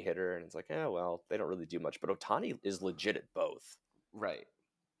 250 hitter, and it's like, well, they don't really do much. But Ohtani is legit at both. Right.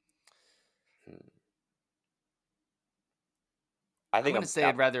 I think I'm gonna say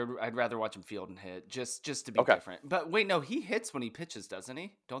I'd rather watch him field and hit just to be different. But wait, no, he hits when he pitches, doesn't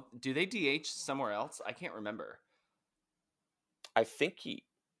he? Do they DH somewhere else? I can't remember. I think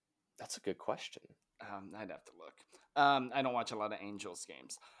that's a good question. I'd have to look. I don't watch a lot of Angels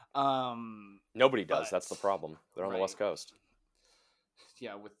games. Nobody does. That's the problem. They're on the West Coast.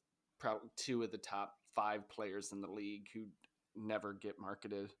 Yeah, with probably 2 of the top 5 players in the league who never get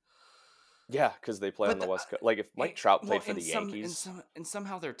marketed. Yeah, because they play on the West Coast. Like if Mike Trout played for the Yankees, and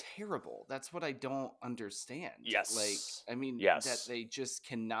somehow they're terrible. That's what I don't understand. Yes, like I mean, that they just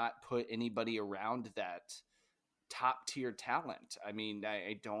cannot put anybody around that top tier talent. I mean,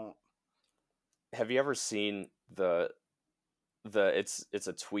 I don't. Have you ever seen it's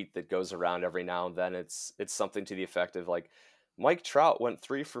a tweet that goes around every now and then. It's something to the effect of like, Mike Trout went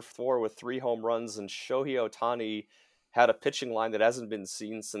 3 for 4 with 3 home runs, and Shohei Ohtani had a pitching line that hasn't been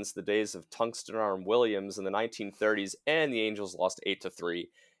seen since the days of Tungsten Arm Williams in the 1930s, and the Angels lost 8-3.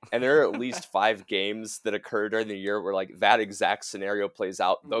 And there are at least 5 games that occurred during the year where like that exact scenario plays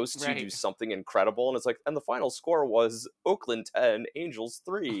out. Those two do something incredible, and it's like, and the final score was Oakland 10, Angels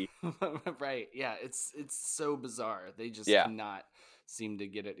 3. Right? Yeah, it's so bizarre. They just cannot seem to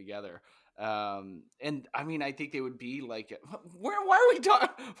get it together. And I mean, I think they would be like, why are we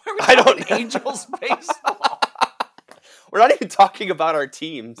talking? I don't Angels baseball. We're not even talking about our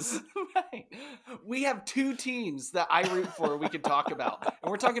teams. Right. We have 2 teams that I root for we could talk about.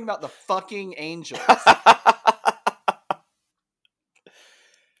 And we're talking about the fucking Angels.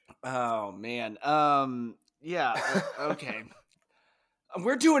 Oh, man. Yeah. Okay.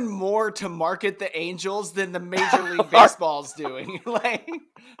 We're doing more to market the Angels than the Major League Baseball's doing. Like,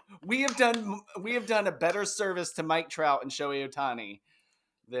 we have done a better service to Mike Trout and Shohei Ohtani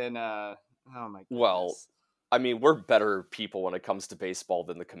than oh my goodness. Well, I mean, we're better people when it comes to baseball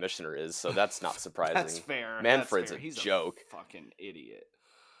than the commissioner is, so that's not surprising. That's fair. Manfred's He's a joke. A fucking idiot.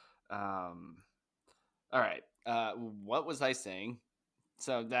 All right. What was I saying?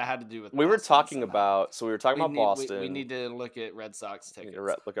 So that had to do with we were talking about Boston. We need to look at Red Sox tickets.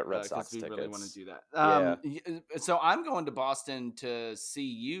 Look at Red Sox tickets. We really want to do that. So I'm going to Boston to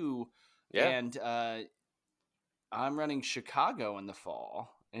see you, and I'm running Chicago in the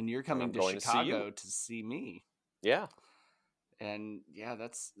fall, and you're coming to Chicago to see me. Yeah. And yeah,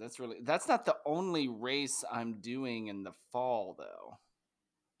 that's not the only race I'm doing in the fall, though.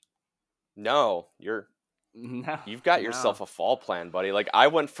 No, you've got yourself a fall plan, buddy. Like, I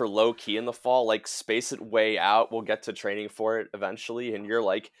went for low key in the fall, like space it way out. We'll get to training for it eventually. And you're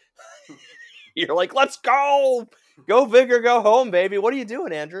like, let's go big or go home, baby. What are you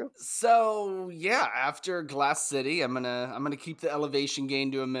doing, Andrew? So yeah, after Glass City, I'm gonna keep the elevation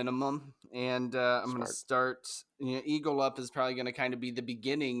gain to a minimum, and I'm gonna start. Eagle Up is probably gonna kind of be the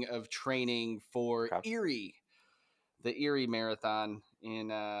beginning of training for Erie, the Erie Marathon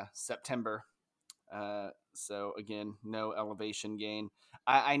in September. So again, no elevation gain.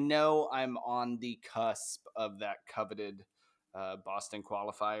 I know I'm on the cusp of that coveted Boston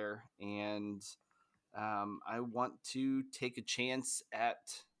qualifier, and I want to take a chance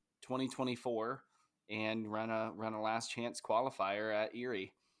at 2024 and run a last chance qualifier at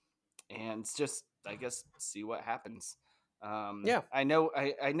Erie, and just, I guess, see what happens. I know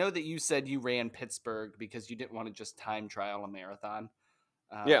that you said you ran Pittsburgh because you didn't want to just time trial a marathon.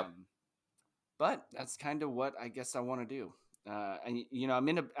 But that's kind of what I guess I want to do. And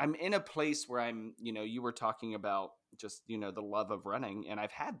I'm in a place where I'm, you were talking about just, the love of running, and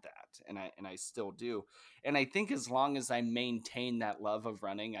I've had that, and I still do. And I think as long as I maintain that love of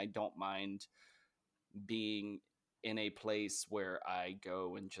running, I don't mind being in a place where I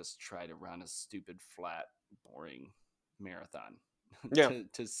go and just try to run a stupid, flat, boring marathon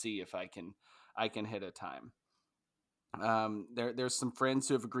to see if I can hit a time. There's some friends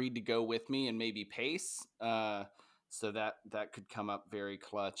who have agreed to go with me and maybe pace. So that could come up very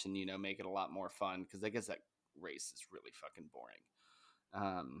clutch and, make it a lot more fun, because I guess that race is really fucking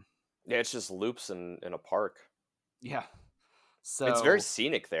boring. It's just loops in a park. Yeah. So it's very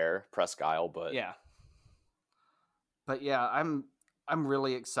scenic there, Presque Isle, but yeah. But yeah, I'm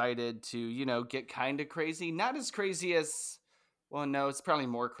really excited to, get kind of crazy. Not as crazy as, well, no, it's probably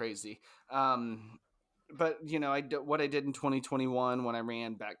more crazy. But what I did in 2021 when I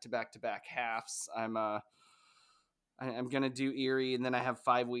ran back-to-back halves, I'm going to do Erie, and then I have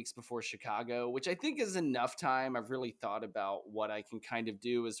 5 weeks before Chicago, which I think is enough time. I've really thought about what I can kind of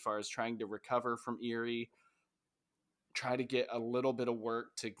do as far as trying to recover from Erie try to get a little bit of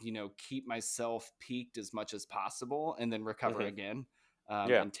work to, keep myself peaked as much as possible and then recover again,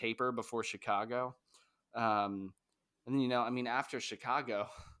 and taper before Chicago. And then, after Chicago,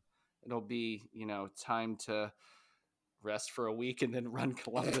 it'll be, time to rest for a week and then run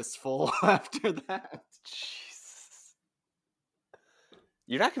Columbus full after that. Jesus.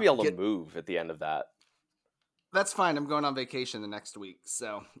 You're not going to be able to move at the end of that. That's fine. I'm going on vacation the next week.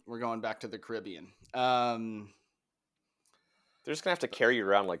 So we're going back to the Caribbean. They're just going to have to carry you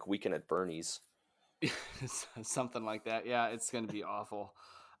around like Weekend at Bernie's. Something like that. Yeah, it's going to be awful.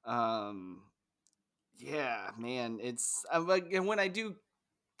 Yeah, man. It's like, and when I do,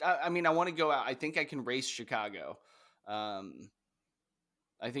 I want to go out. I think I can race Chicago. I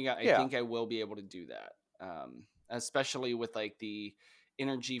think I will be able to do that. Especially with like the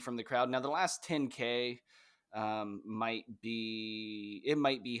energy from the crowd. Now the last 10K might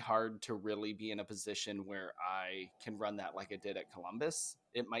be hard to really be in a position where I can run that like I did at Columbus.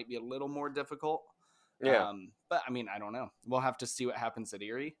 It might be a little more difficult. Yeah. But I don't know. We'll have to see what happens at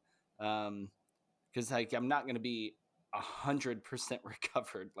Erie. Because like I'm not going to be 100%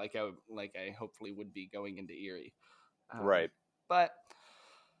 recovered like I hopefully would be going into Erie. Right. But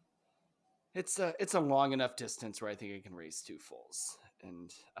it's a long enough distance where I think I can race 2 fulls, and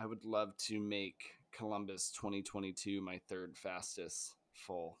I would love to make Columbus 2022 my 3rd fastest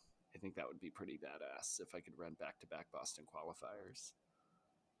full. I think that would be pretty badass if I could run back-to-back Boston qualifiers.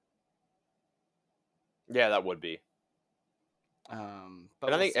 Yeah, that would be.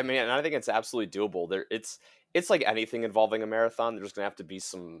 But I think it's absolutely doable. It's like anything involving a marathon. There's going to have to be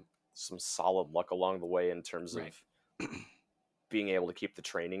some solid luck along the way in terms of being able to keep the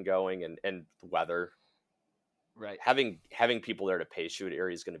training going and the weather. Right. Having people there to pace you at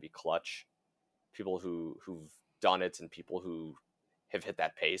Erie is going to be clutch. People who've done it and people who have hit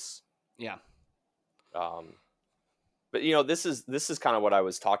that pace. Yeah. But this is kind of what I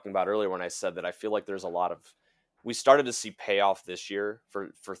was talking about earlier when I said that I feel like there's a lot of, we started to see payoff this year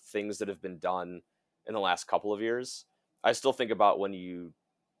for things that have been done in the last couple of years. I still think about when you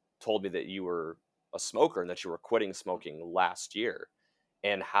told me that you were a smoker and that you were quitting smoking last year,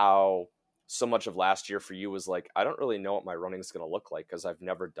 and how so much of last year for you was like, I don't really know what my running is going to look like because I've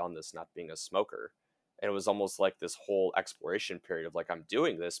never done this not being a smoker. And it was almost like this whole exploration period of like, I'm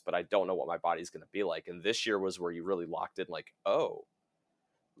doing this, but I don't know what my body's going to be like. And this year was where you really locked in like, oh,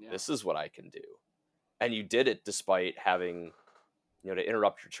 this is what I can do. And you did it despite having, to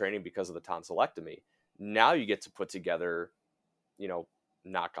interrupt your training because of the tonsillectomy. Now you get to put together,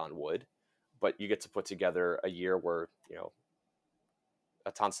 knock on wood, but you get to put together a year where,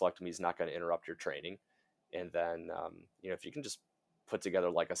 a tonsillectomy is not going to interrupt your training. And then, if you can just put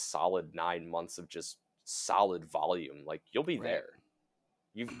together like a solid 9 months of just solid volume, like you'll be there.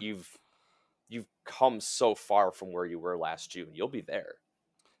 You've come so far from where you were last June. You'll be there.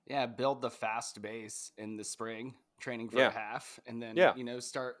 Yeah. Build the fast base in the spring, training for a half, and then,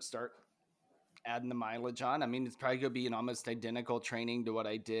 start adding the mileage on. It's probably going to be an almost identical training to what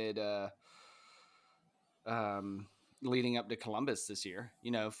I did, leading up to Columbus this year,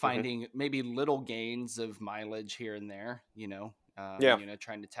 finding maybe little gains of mileage here and there,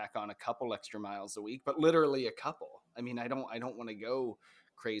 trying to tack on a couple extra miles a week, but literally a couple. I don't want to go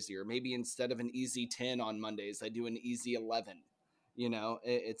crazier. Maybe instead of an easy 10 on Mondays, I do an easy 11.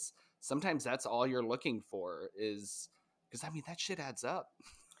 It's sometimes that's all you're looking for, is because that shit adds up.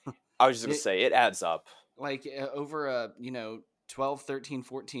 I was just going to say it adds up. Like over a, 12, 13,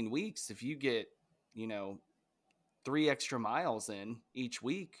 14 weeks, if you get, 3 extra miles in each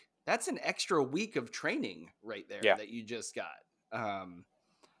week, that's an extra week of training right there that you just got.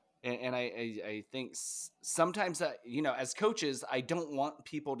 And I think sometimes that, as coaches, I don't want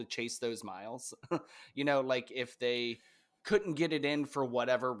people to chase those miles, like if they couldn't get it in for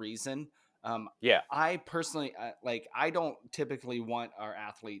whatever reason. I personally, I don't typically want our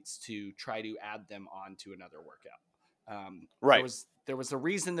athletes to try to add them on to another workout. Right. There was a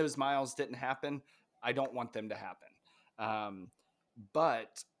reason those miles didn't happen. I don't want them to happen.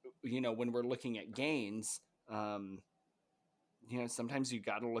 But when we're looking at gains, sometimes you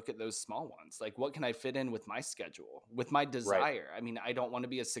got to look at those small ones. Like, what can I fit in with my schedule, with my desire? Right. I don't want to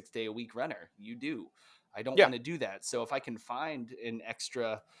be a 6-day-a-week runner. You do. I don't want to do that. So if I can find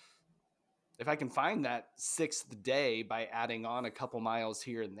that 6th day by adding on a couple miles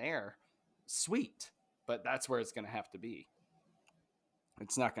here and there, sweet. But that's where it's going to have to be.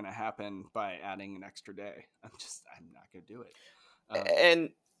 It's not going to happen by adding an extra day. I'm not going to do it.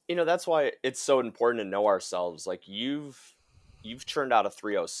 And that's why it's so important to know ourselves. Like you've churned out a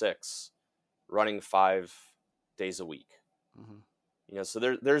 3:06 running 5 days a week. Mm-hmm. So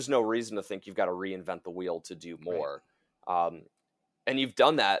there's no reason to think you've got to reinvent the wheel to do more. And you've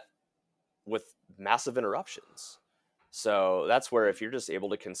done that with massive interruptions. So that's where if you're just able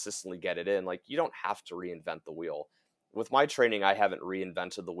to consistently get it in, like, you don't have to reinvent the wheel. With my training, I haven't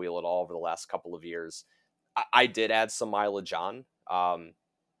reinvented the wheel at all over the last couple of years. I did add some mileage on,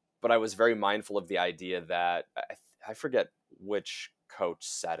 but I was very mindful of the idea that I forget which coach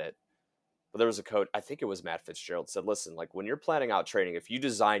said it, but there was a coach, I think it was Matt Fitzgerald, said, listen, like, when you're planning out training, if you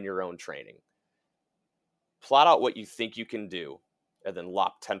design your own training, plot out what you think you can do and then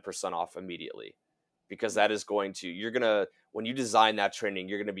lop 10% off immediately, because that is going to, when you design that training,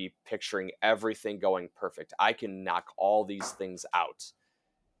 you're going to be picturing everything going perfect. I can knock all these things out.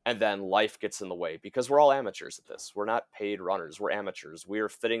 And then life gets in the way, because we're all amateurs at this. We're not paid runners. We're amateurs. We are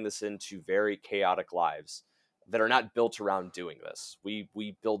fitting this into very chaotic lives that are not built around doing this. We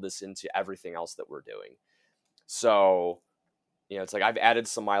build this into everything else that we're doing. So, it's like I've added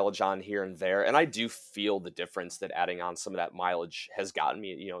some mileage on here and there, and I do feel the difference that adding on some of that mileage has gotten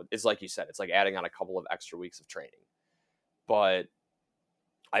me. It's like you said, it's like adding on a couple of extra weeks of training. But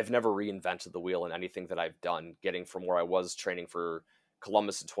I've never reinvented the wheel in anything that I've done, getting from where I was training for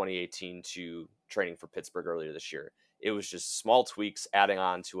Columbus in 2018 to training for Pittsburgh earlier this year. It was just small tweaks adding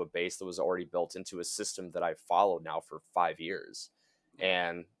on to a base that was already built into a system that I've followed now for 5 years.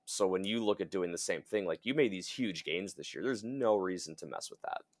 And so when you look at doing the same thing, like, you made these huge gains this year, there's no reason to mess with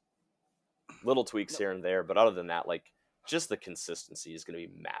that. Little tweaks here and there, but other than that, like, just the consistency is going to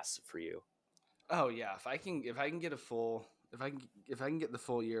be massive for you. Oh yeah, if I can get the full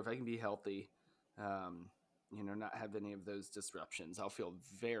year, if I can be healthy, not have any of those disruptions, I'll feel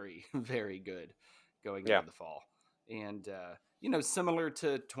very, very good going into the fall. And, similar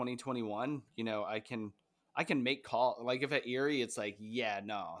to 2021, I can make call, like, if at Erie, it's like, yeah,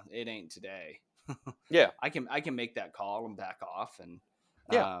 no, it ain't today. I can make that call and back off. And,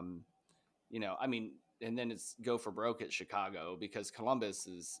 and then it's go for broke at Chicago, because Columbus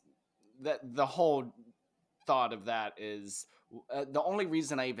is that the whole thought of that is the only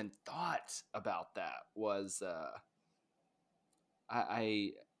reason I even thought about that was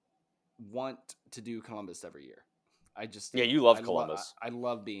I want to do Columbus every year. You love Columbus. I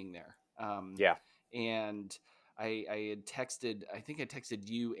love being there. And I had texted, I think I texted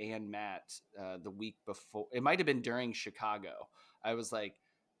you and Matt the week before. It might have been during Chicago. I was like,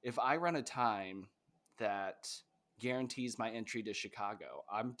 if I run a time that guarantees my entry to Chicago,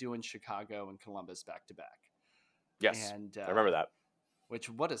 I'm doing Chicago and Columbus back to back. Yes, and I remember that. Which,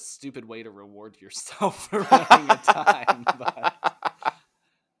 what a stupid way to reward yourself for running a time. But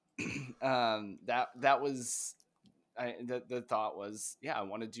that was the thought was, I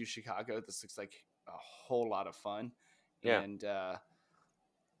want to do Chicago. This looks like a whole lot of fun. Yeah.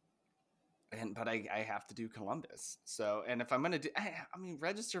 But I have to do Columbus. So, and if I'm going to do,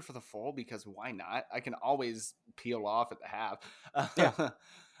 register for the full, because why not? I can always peel off at the half.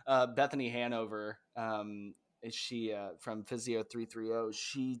 Bethany Hanover, is she from Physio 330?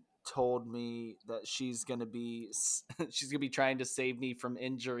 She told me that she's going to be trying to save me from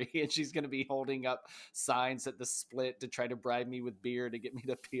injury, and she's going to be holding up signs at the split to try to bribe me with beer to get me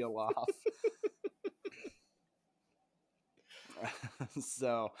to peel off.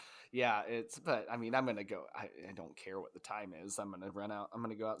 So but I'm going to go, I don't care what the time is. I'm going to run out. I'm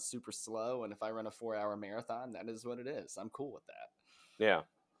going to go out super slow. And if I run a 4-hour marathon, that is what it is. I'm cool with that. Yeah.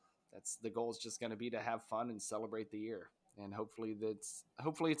 That's the goal, is just going to be to have fun and celebrate the year. And hopefully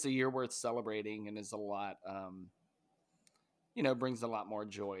it's a year worth celebrating, and is a lot, brings a lot more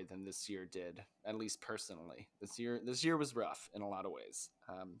joy than this year did, at least personally. This year was rough in a lot of ways.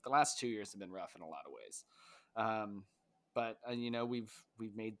 The last 2 years have been rough in a lot of ways. But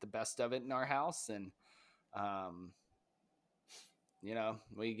we've made the best of it in our house, and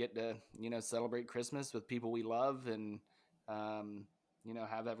we get to celebrate Christmas with people we love, and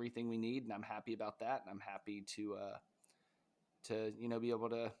have everything we need, and I'm happy about that, and I'm happy to be able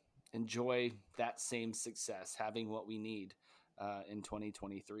to enjoy that same success, having what we need in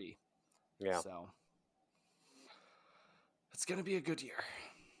 2023. So it's gonna be a good year.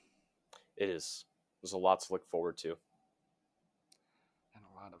 It is. There's a lot to look forward to. And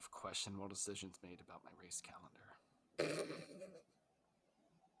a lot of questionable decisions made about my race calendar.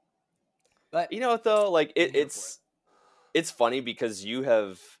 But though, like, it's funny, because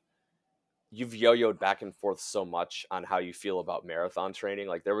you've yo-yoed back and forth so much on how you feel about marathon training.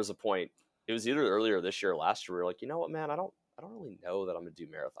 Like, there was a point, it was either earlier this year or last year, where you're like, you know what, man, I don't really know that I'm gonna do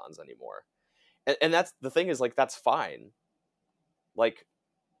marathons anymore. And that's the thing, is, like, that's fine. Like,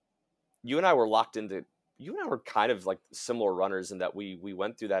 you and I were kind of like similar runners in that we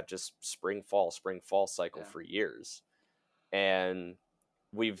went through that just spring fall cycle for years. And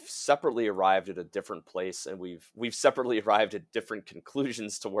we've separately arrived at a different place, and we've separately arrived at different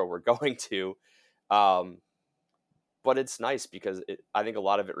conclusions to where we're going to. But it's nice because I think a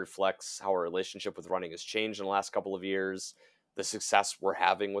lot of it reflects how our relationship with running has changed in the last couple of years, the success we're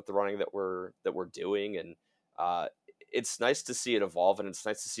having with the running that we're doing, and it's nice to see it evolve, and it's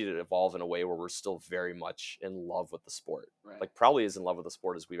nice to see it evolve in a way where we're still very much in love with the sport, like probably as in love with the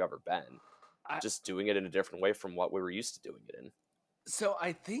sport as we've ever been, just doing it in a different way from what we were used to doing it in. So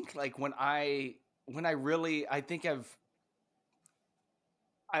I think like when I really, I think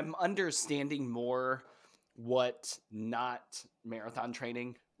I'm understanding more what not marathon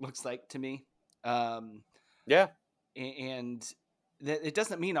training looks like to me. Yeah. And it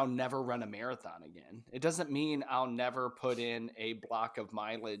doesn't mean I'll never run a marathon again. It doesn't mean I'll never put in a block of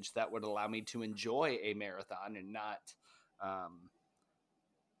mileage that would allow me to enjoy a marathon and not,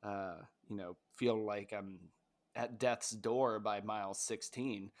 feel like I'm at death's door by mile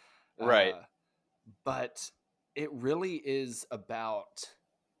 16. Right. But it really is about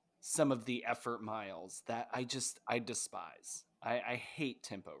some of the effort miles that I despise. I hate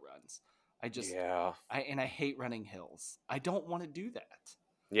tempo runs. I hate running hills. I don't want to do that.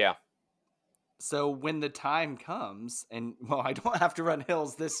 Yeah. So when the time comes, and well, I don't have to run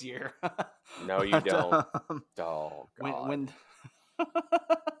hills this year. No, you don't. Oh God. When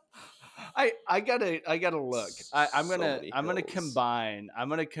I gotta look. I'm gonna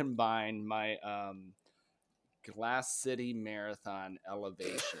combine my Glass City Marathon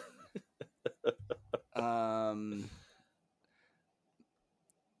elevation.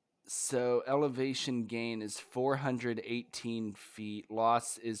 So elevation gain is 418 feet.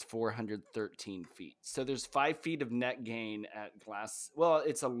 Loss is 413 feet. So there's 5 feet of net gain at Glass. Well,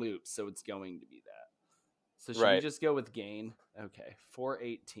 it's a loop, so it's going to be that. So should we just go with gain? Okay,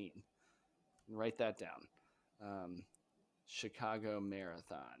 418. Write that down. Chicago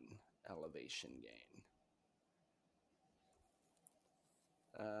Marathon elevation gain.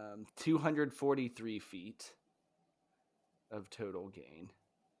 243 feet of total gain.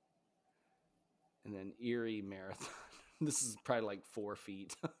 And then Erie Marathon. This is probably like 4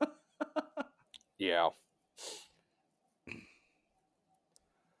 feet. Yeah.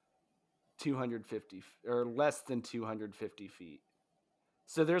 250 or less than 250 feet.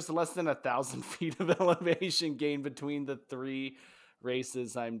 So there's less than 1,000 feet of elevation gain between the 3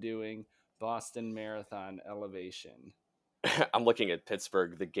 races I'm doing. Boston Marathon elevation. I'm looking at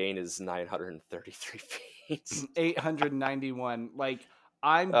Pittsburgh. The gain is 933 feet. 891. Like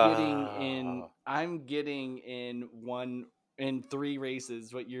I'm getting in 3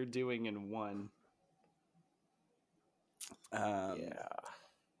 races what you're doing in 1. Yeah.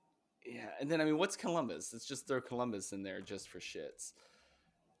 And then, I mean, what's Columbus? Let's just throw Columbus in there just for shits.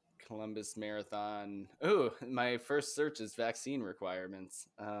 Columbus Marathon. Oh, my first search is vaccine requirements.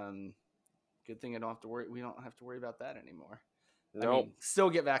 Good thing I don't have to worry. We don't have to worry about that anymore. No. I mean, still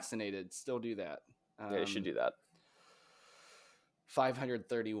get vaccinated. Still do that. Yeah, you should do that.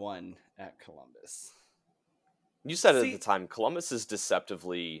 531 at Columbus. You said at the time, Columbus is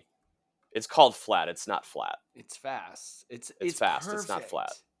deceptively. It's called flat. It's not flat. It's fast. It's fast. Perfect. It's not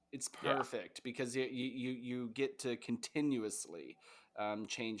flat. It's perfect because you get to continuously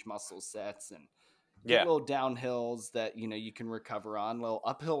change muscle sets and get little downhills that you can recover on, little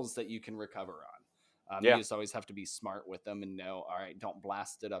uphills that you can recover on. You just always have to be smart with them and know, all right, don't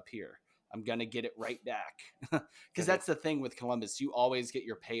blast it up here. I'm going to get it right back. Because that's the thing with Columbus. You always get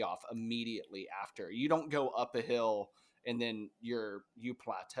your payoff immediately after. You don't go up a hill and then you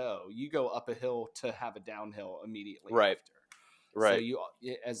plateau. You go up a hill to have a downhill immediately after. Right. So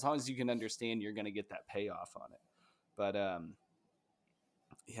as long as you can understand, you're going to get that payoff on it. But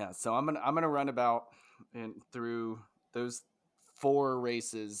so I'm gonna run about through those 4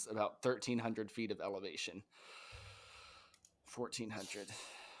 races about 1,300 feet of elevation. 1,400.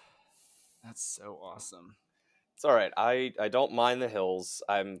 That's so awesome. It's all right. I don't mind the hills.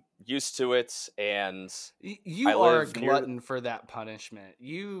 I'm used to it, and you are a glutton for that punishment.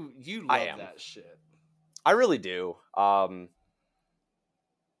 You love that shit. I really do. And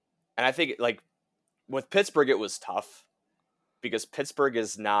I think like with Pittsburgh, it was tough because Pittsburgh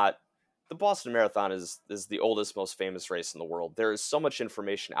is not. The Boston Marathon is the oldest, most famous race in the world. There is so much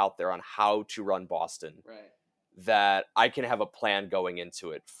information out there on how to run Boston. Right. That I can have a plan going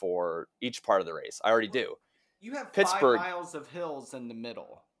into it for each part of the race. I already do. You have Pittsburgh 5 miles of hills in the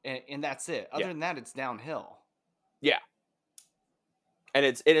middle, and that's it. Other than that, it's downhill. Yeah, and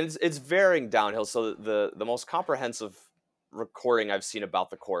it's varying downhill. So the most comprehensive recording I've seen about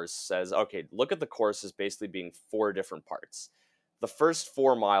the course says, okay, look at the course as basically being 4 different parts. The first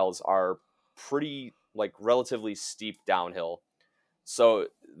 4 miles are pretty like relatively steep downhill. So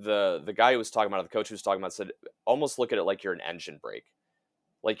the guy who was talking about it, the coach who was talking about it, said almost look at it like you're an engine brake.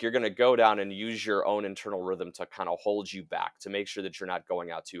 Like you're going to go down and use your own internal rhythm to kind of hold you back to make sure that you're not going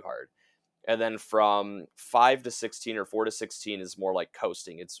out too hard. And then from 5 to 16 or 4 to 16 is more like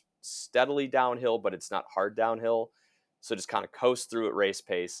coasting. It's steadily downhill, but it's not hard downhill. So just kind of coast through at race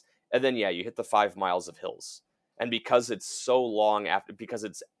pace. And then, yeah, you hit the 5 miles of hills. And because it's so long because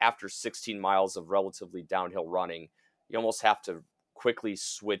it's after 16 miles of relatively downhill running, you almost have to quickly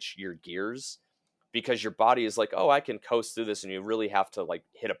switch your gears because your body is like, oh, I can coast through this. And you really have to like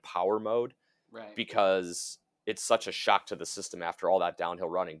hit a power mode, Right. because it's such a shock to the system after all that downhill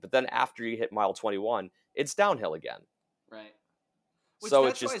running. But then after you hit mile 21, it's downhill again. Right. Which So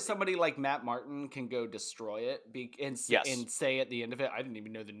that's it's why just, somebody like Matt Martin can go destroy it and Yes. say at the end of it, I didn't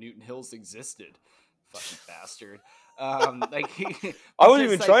even know the Newton Hills existed. Fucking bastard. Like I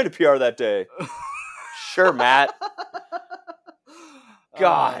wasn't even trying to PR that day. Sure, Matt.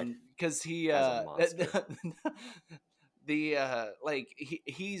 God. because he Guy's a monster.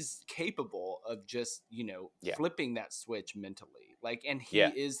 he's capable of just Yeah. flipping that switch mentally, like, and he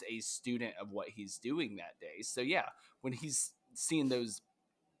Yeah. is a student of what he's doing that day. So yeah, when he's seeing those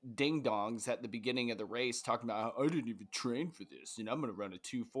ding dongs at the beginning of the race talking about I didn't even train for this and I'm gonna run a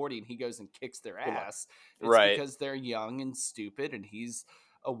 240, and he goes and kicks their Come on. ass, it's Right. because they're young and stupid, and he's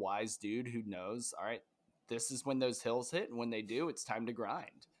a wise dude who knows, all right, this is when those hills hit, and when they do, it's time to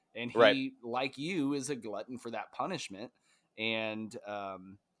grind. And he, Right. like you, is a glutton for that punishment. And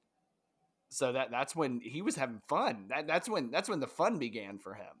so that's when he was having fun. That's when the fun began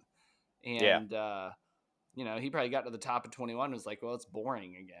for him. And he probably got to the top of 21 and was like, well, it's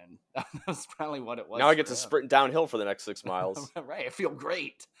boring again. That's probably what it was. Now I get for to him. sprint downhill for the next 6 miles. Right. I feel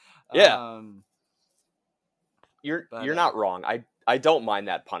great. Yeah. But, You're not wrong. I don't mind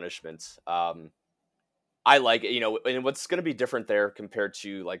that punishment. I like it, and what's going to be different there compared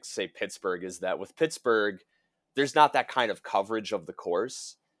to, like, say, Pittsburgh is that with Pittsburgh, there's not that kind of coverage of the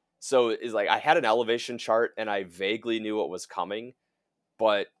course. So it's like I had an elevation chart and I vaguely knew what was coming,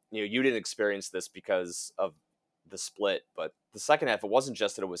 but you didn't experience this because of the split. But the second half, it wasn't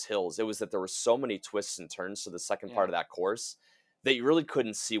just that it was hills; it was that there were so many twists and turns to the second part of that course that you really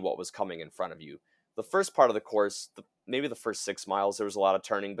couldn't see what was coming in front of you. The first part of the course, maybe the first 6 miles, there was a lot of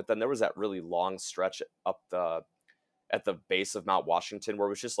turning, but then there was that really long stretch at the base of Mount Washington where it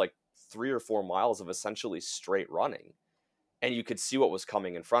was just like 3 or 4 miles of essentially straight running, and you could see what was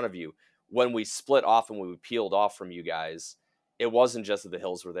coming in front of you. When we split off and we peeled off from you guys, it wasn't just that the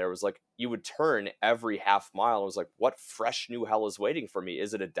hills were there. It was like you would turn every half mile. It was like, what fresh new hell is waiting for me?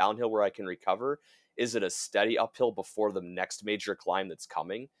 Is it a downhill where I can recover? Is it a steady uphill before the next major climb that's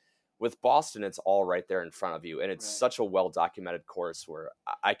coming? With Boston, it's all right there in front of you, and it's such a well-documented course where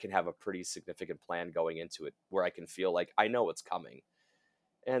I can have a pretty significant plan going into it, where I can feel like I know what's coming.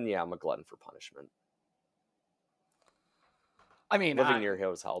 And yeah, I'm a glutton for punishment. I mean, living near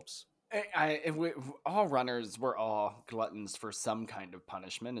hills helps. All runners, we're all gluttons for some kind of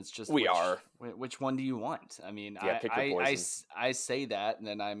punishment. It's just we are. Which one do you want? I mean, pick your poison. I say that, and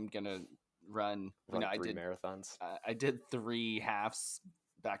then I'm gonna run 3 marathons. I did 3 halves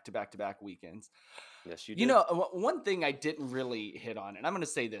back to back weekends. Yes, you did. One thing I didn't really hit on, and I'm going to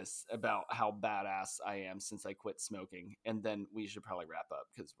say this about how badass I am since I quit smoking, and then we should probably wrap up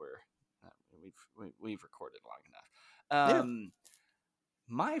because we've recorded long enough.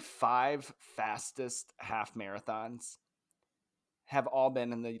 My 5 fastest half marathons have all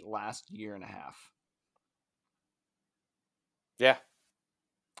been in the last year and a half. Yeah.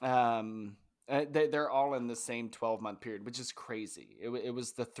 They're all in the same 12-month period, which is crazy. It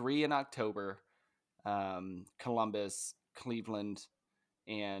was the 3 in October, Columbus, Cleveland,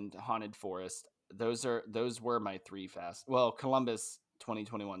 and Haunted Forest. Those were my 3 fast. Well, Columbus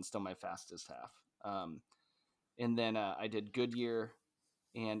 2021 still my fastest half. And then I did Goodyear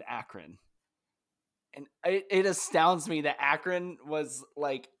and Akron. And it astounds me that Akron was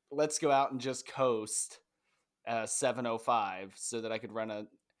like, let's go out and just coast 7:05 so that I could run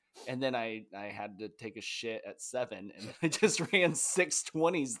and then I had to take a shit at 7, and I just ran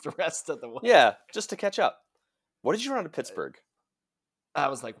 6:20s the rest of the way. Yeah, just to catch up. What did you run to Pittsburgh? I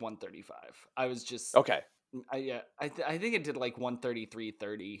was like 1:35. I was just okay. I think it did like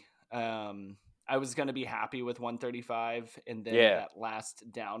 1:33:30. I was gonna be happy with 1:35, and then that last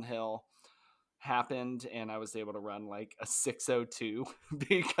downhill happened, and I was able to run like a 6:02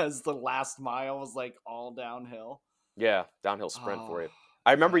 because the last mile was like all downhill. Yeah, downhill sprint for you.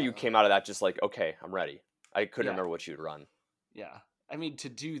 I remember you came out of that just like, okay, I'm ready. I couldn't remember what you'd run. Yeah. I mean, to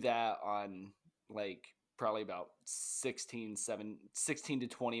do that on like probably about 16 to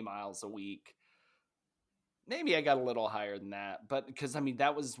 20 miles a week Maybe I got a little higher than that, but because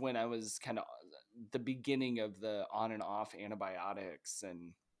that was when I was kind of the beginning of the on and off antibiotics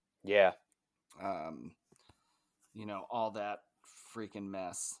and Yeah. um, all that freaking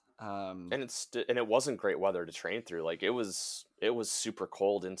mess. And it wasn't great weather to train through. Like it was super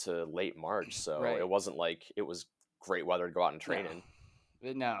cold into late March, so Right. it wasn't like it was great weather to go out and train in.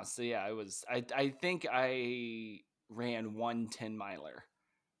 No, so yeah, it was. I think I ran 1 10-miler,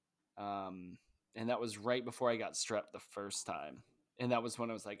 and that was right before I got strep the first time, and that was when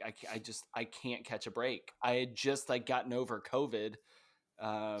I was like, I can't catch a break. I had just gotten over COVID,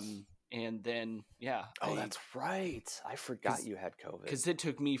 and then That's right. I forgot you had COVID. because it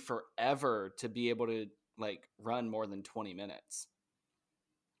took me forever to be able to run more than 20 minutes.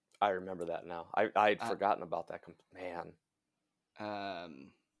 I remember that now. I'd forgotten about that. Man.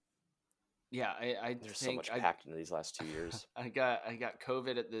 There's so much packed into these last 2 years. I got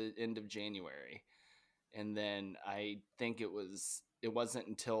COVID at the end of January, and then I think it wasn't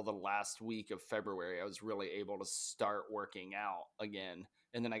until the last week of February I was really able to start working out again,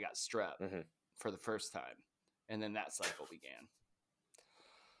 and then I got strep for the first time, and then that cycle began.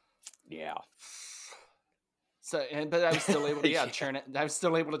 Yeah. So, but I was still able to churn it. I was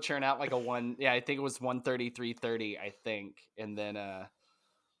still able to churn out like a one. Yeah, I think it was 1:33:30. I think, and then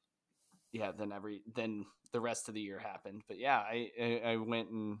then the rest of the year happened. But yeah, I went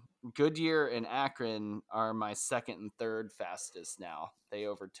and Goodyear and Akron are my second and third fastest now. They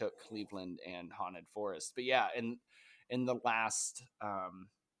overtook Cleveland and Haunted Forest. But yeah, in the last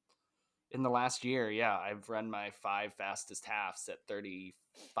year, yeah, I've run my 5 fastest halves at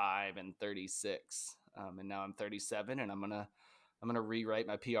 35 and 36. And now I'm 37, and I'm gonna rewrite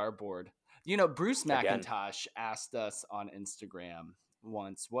my PR board. Bruce McIntosh asked us on Instagram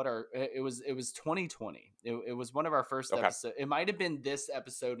once it was 2020. It was one of our first episodes. It might have been this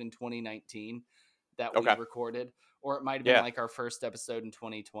episode in 2019 that we recorded, or it might have been like our first episode in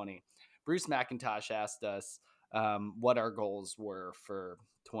 2020. Bruce McIntosh asked us what our goals were for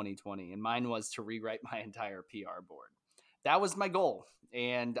 2020, and mine was to rewrite my entire PR board. That was my goal,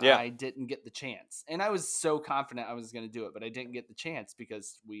 and I didn't get the chance. And I was so confident I was going to do it, but I didn't get the chance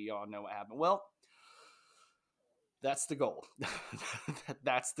because we all know what happened. Well, that's the goal.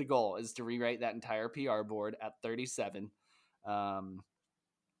 That's the goal, is to rewrite that entire PR board at 37. And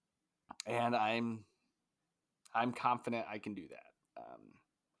I'm confident I can do that.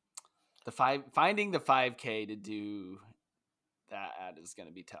 Finding the 5K to do that is going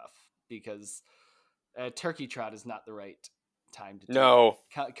to be tough because turkey trot is not the right time to do. No,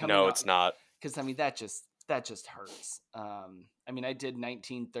 it's not. Because that just hurts. I did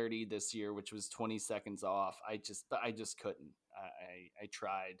 19:30 this year, which was 20 seconds off. I just couldn't. I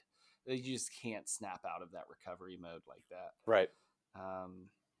tried. You just can't snap out of that recovery mode like that. Right.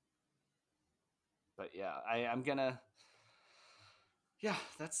 But yeah, I'm gonna. Yeah,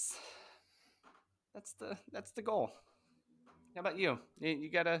 that's the goal. How about you? You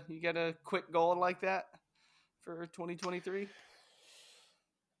got a quick goal like that for 2023?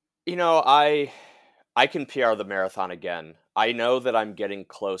 I can PR the marathon again. I know that I'm getting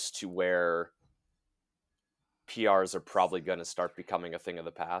close to where PRs are probably going to start becoming a thing of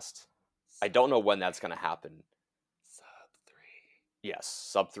the past. I don't know when that's going to happen. Sub 3. Yes,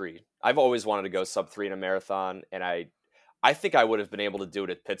 sub 3. I've always wanted to go sub 3 in a marathon, and I think I would have been able to do it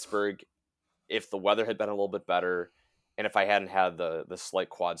at Pittsburgh if the weather had been a little bit better, and if I hadn't had the slight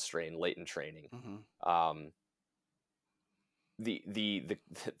quad strain late in training. Mm-hmm. The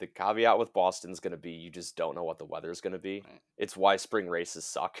caveat with Boston is going to be you just don't know what the weather is going to be. Right. It's why spring races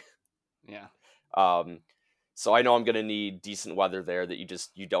suck. Yeah. So I know I'm going to need decent weather there that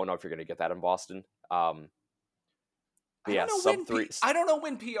you don't know if you're going to get that in Boston. But yeah, sub 3. I don't know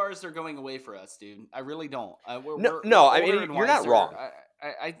when PRs are going away for us, dude. I really don't. You're not wrong.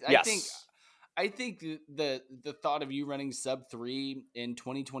 I think the thought of you running sub 3 in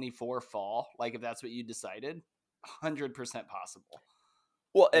 2024 fall, like if that's what you decided, 100% possible.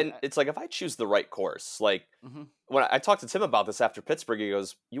 Well, and it's like if I choose the right course, like when I talked to Tim about this after Pittsburgh, he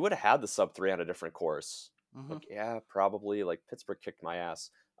goes, "You would have had the sub 3 on a different course." Like, yeah, probably. Like Pittsburgh kicked my ass.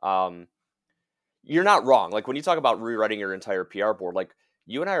 You're not wrong. Like when you talk about rewriting your entire PR board, like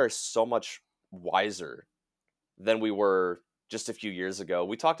you and I are so much wiser than we were just a few years ago.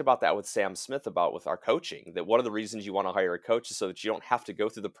 We talked about that with Sam Smith with our coaching, that one of the reasons you want to hire a coach is so that you don't have to go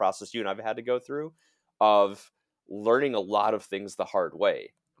through the process you and I've had to go through of learning a lot of things the hard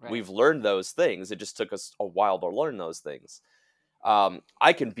way. Right. We've learned those things. It just took us a while to learn those things.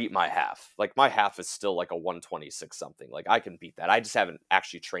 I can beat my half. Like my half is still like a 126 something. Like I can beat that. I just haven't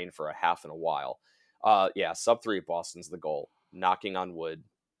actually trained for a half in a while. Yeah, sub 3 Boston's the goal. Knocking on wood,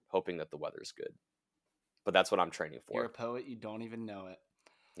 hoping that the weather's good. but that's what I'm training You're a for. poet. You don't even know it.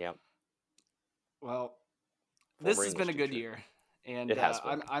 Yeah. Well, this Former has been a English good teacher. year, and It has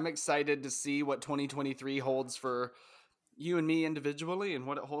been. I'm excited to see what 2023 holds for you and me individually, and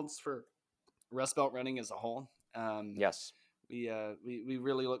what it holds for Rust Belt Running as a whole. Yes. We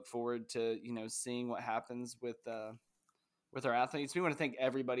really look forward to seeing what happens with our athletes. We want to thank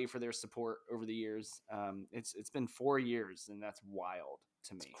everybody for their support over the years. It's been 4 years, and that's wild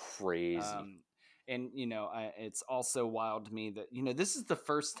to me. Crazy. And it's also wild to me that this is the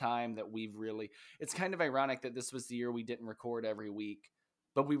first time that we've really. It's kind of ironic that this was the year we didn't record every week,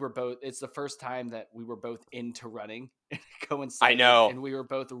 but we were both. It's the first time that we were both into running and it coincided. I know. And we were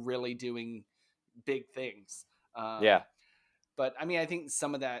both really doing big things. Yeah. But I mean, I think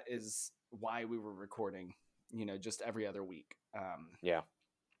some of that is why we were recording, just every other week. Yeah.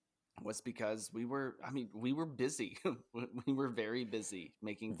 Was because we were busy. We were very busy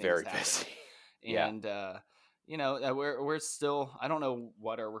making things Very happen. busy. And, we're still, I don't know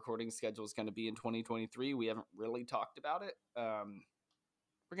what our recording schedule is going to be in 2023. We haven't really talked about it.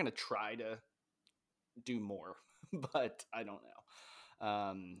 We're going to try to do more, but I don't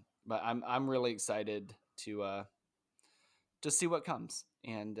know. But I'm really excited to see what comes.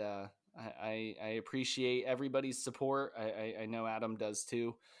 And, I appreciate everybody's support. I know Adam does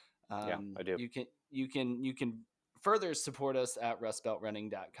too. Yeah, I do. You can further support us at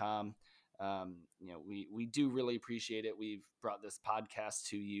rustbeltrunning.com. We do really appreciate it. We've brought this podcast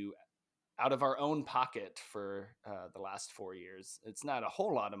to you out of our own pocket for the last 4 years. It's not a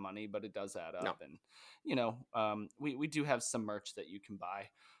whole lot of money, but it does add up. No. And, we do have some merch that you can buy.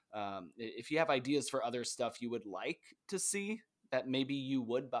 If you have ideas for other stuff you would like to see that maybe you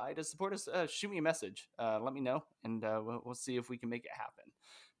would buy to support us, shoot me a message. Let me know, and we'll see if we can make it happen,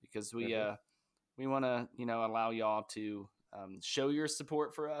 because we want to, allow y'all to show your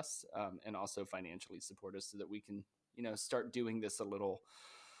support for us, and also financially support us so that we can, start doing this a little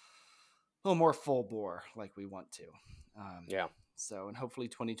more full bore like we want to. Yeah. So, and hopefully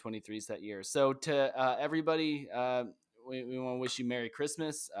 2023 is that year. So to everybody, we want to wish you Merry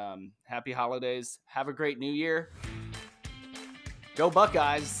Christmas, Happy Holidays, have a great New Year. Go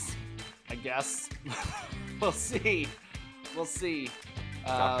Buckeyes, I guess. We'll see.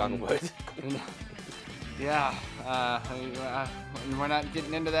 Knock on wood. Yeah, we're not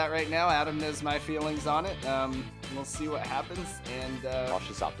getting into that right now. Adam knows my feelings on it. We'll see what happens. And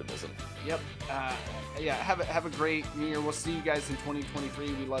Cautious optimism. Yep. Yeah. Have a great New Year. We'll see you guys in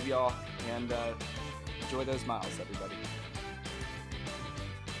 2023. We love y'all, and enjoy those miles, everybody.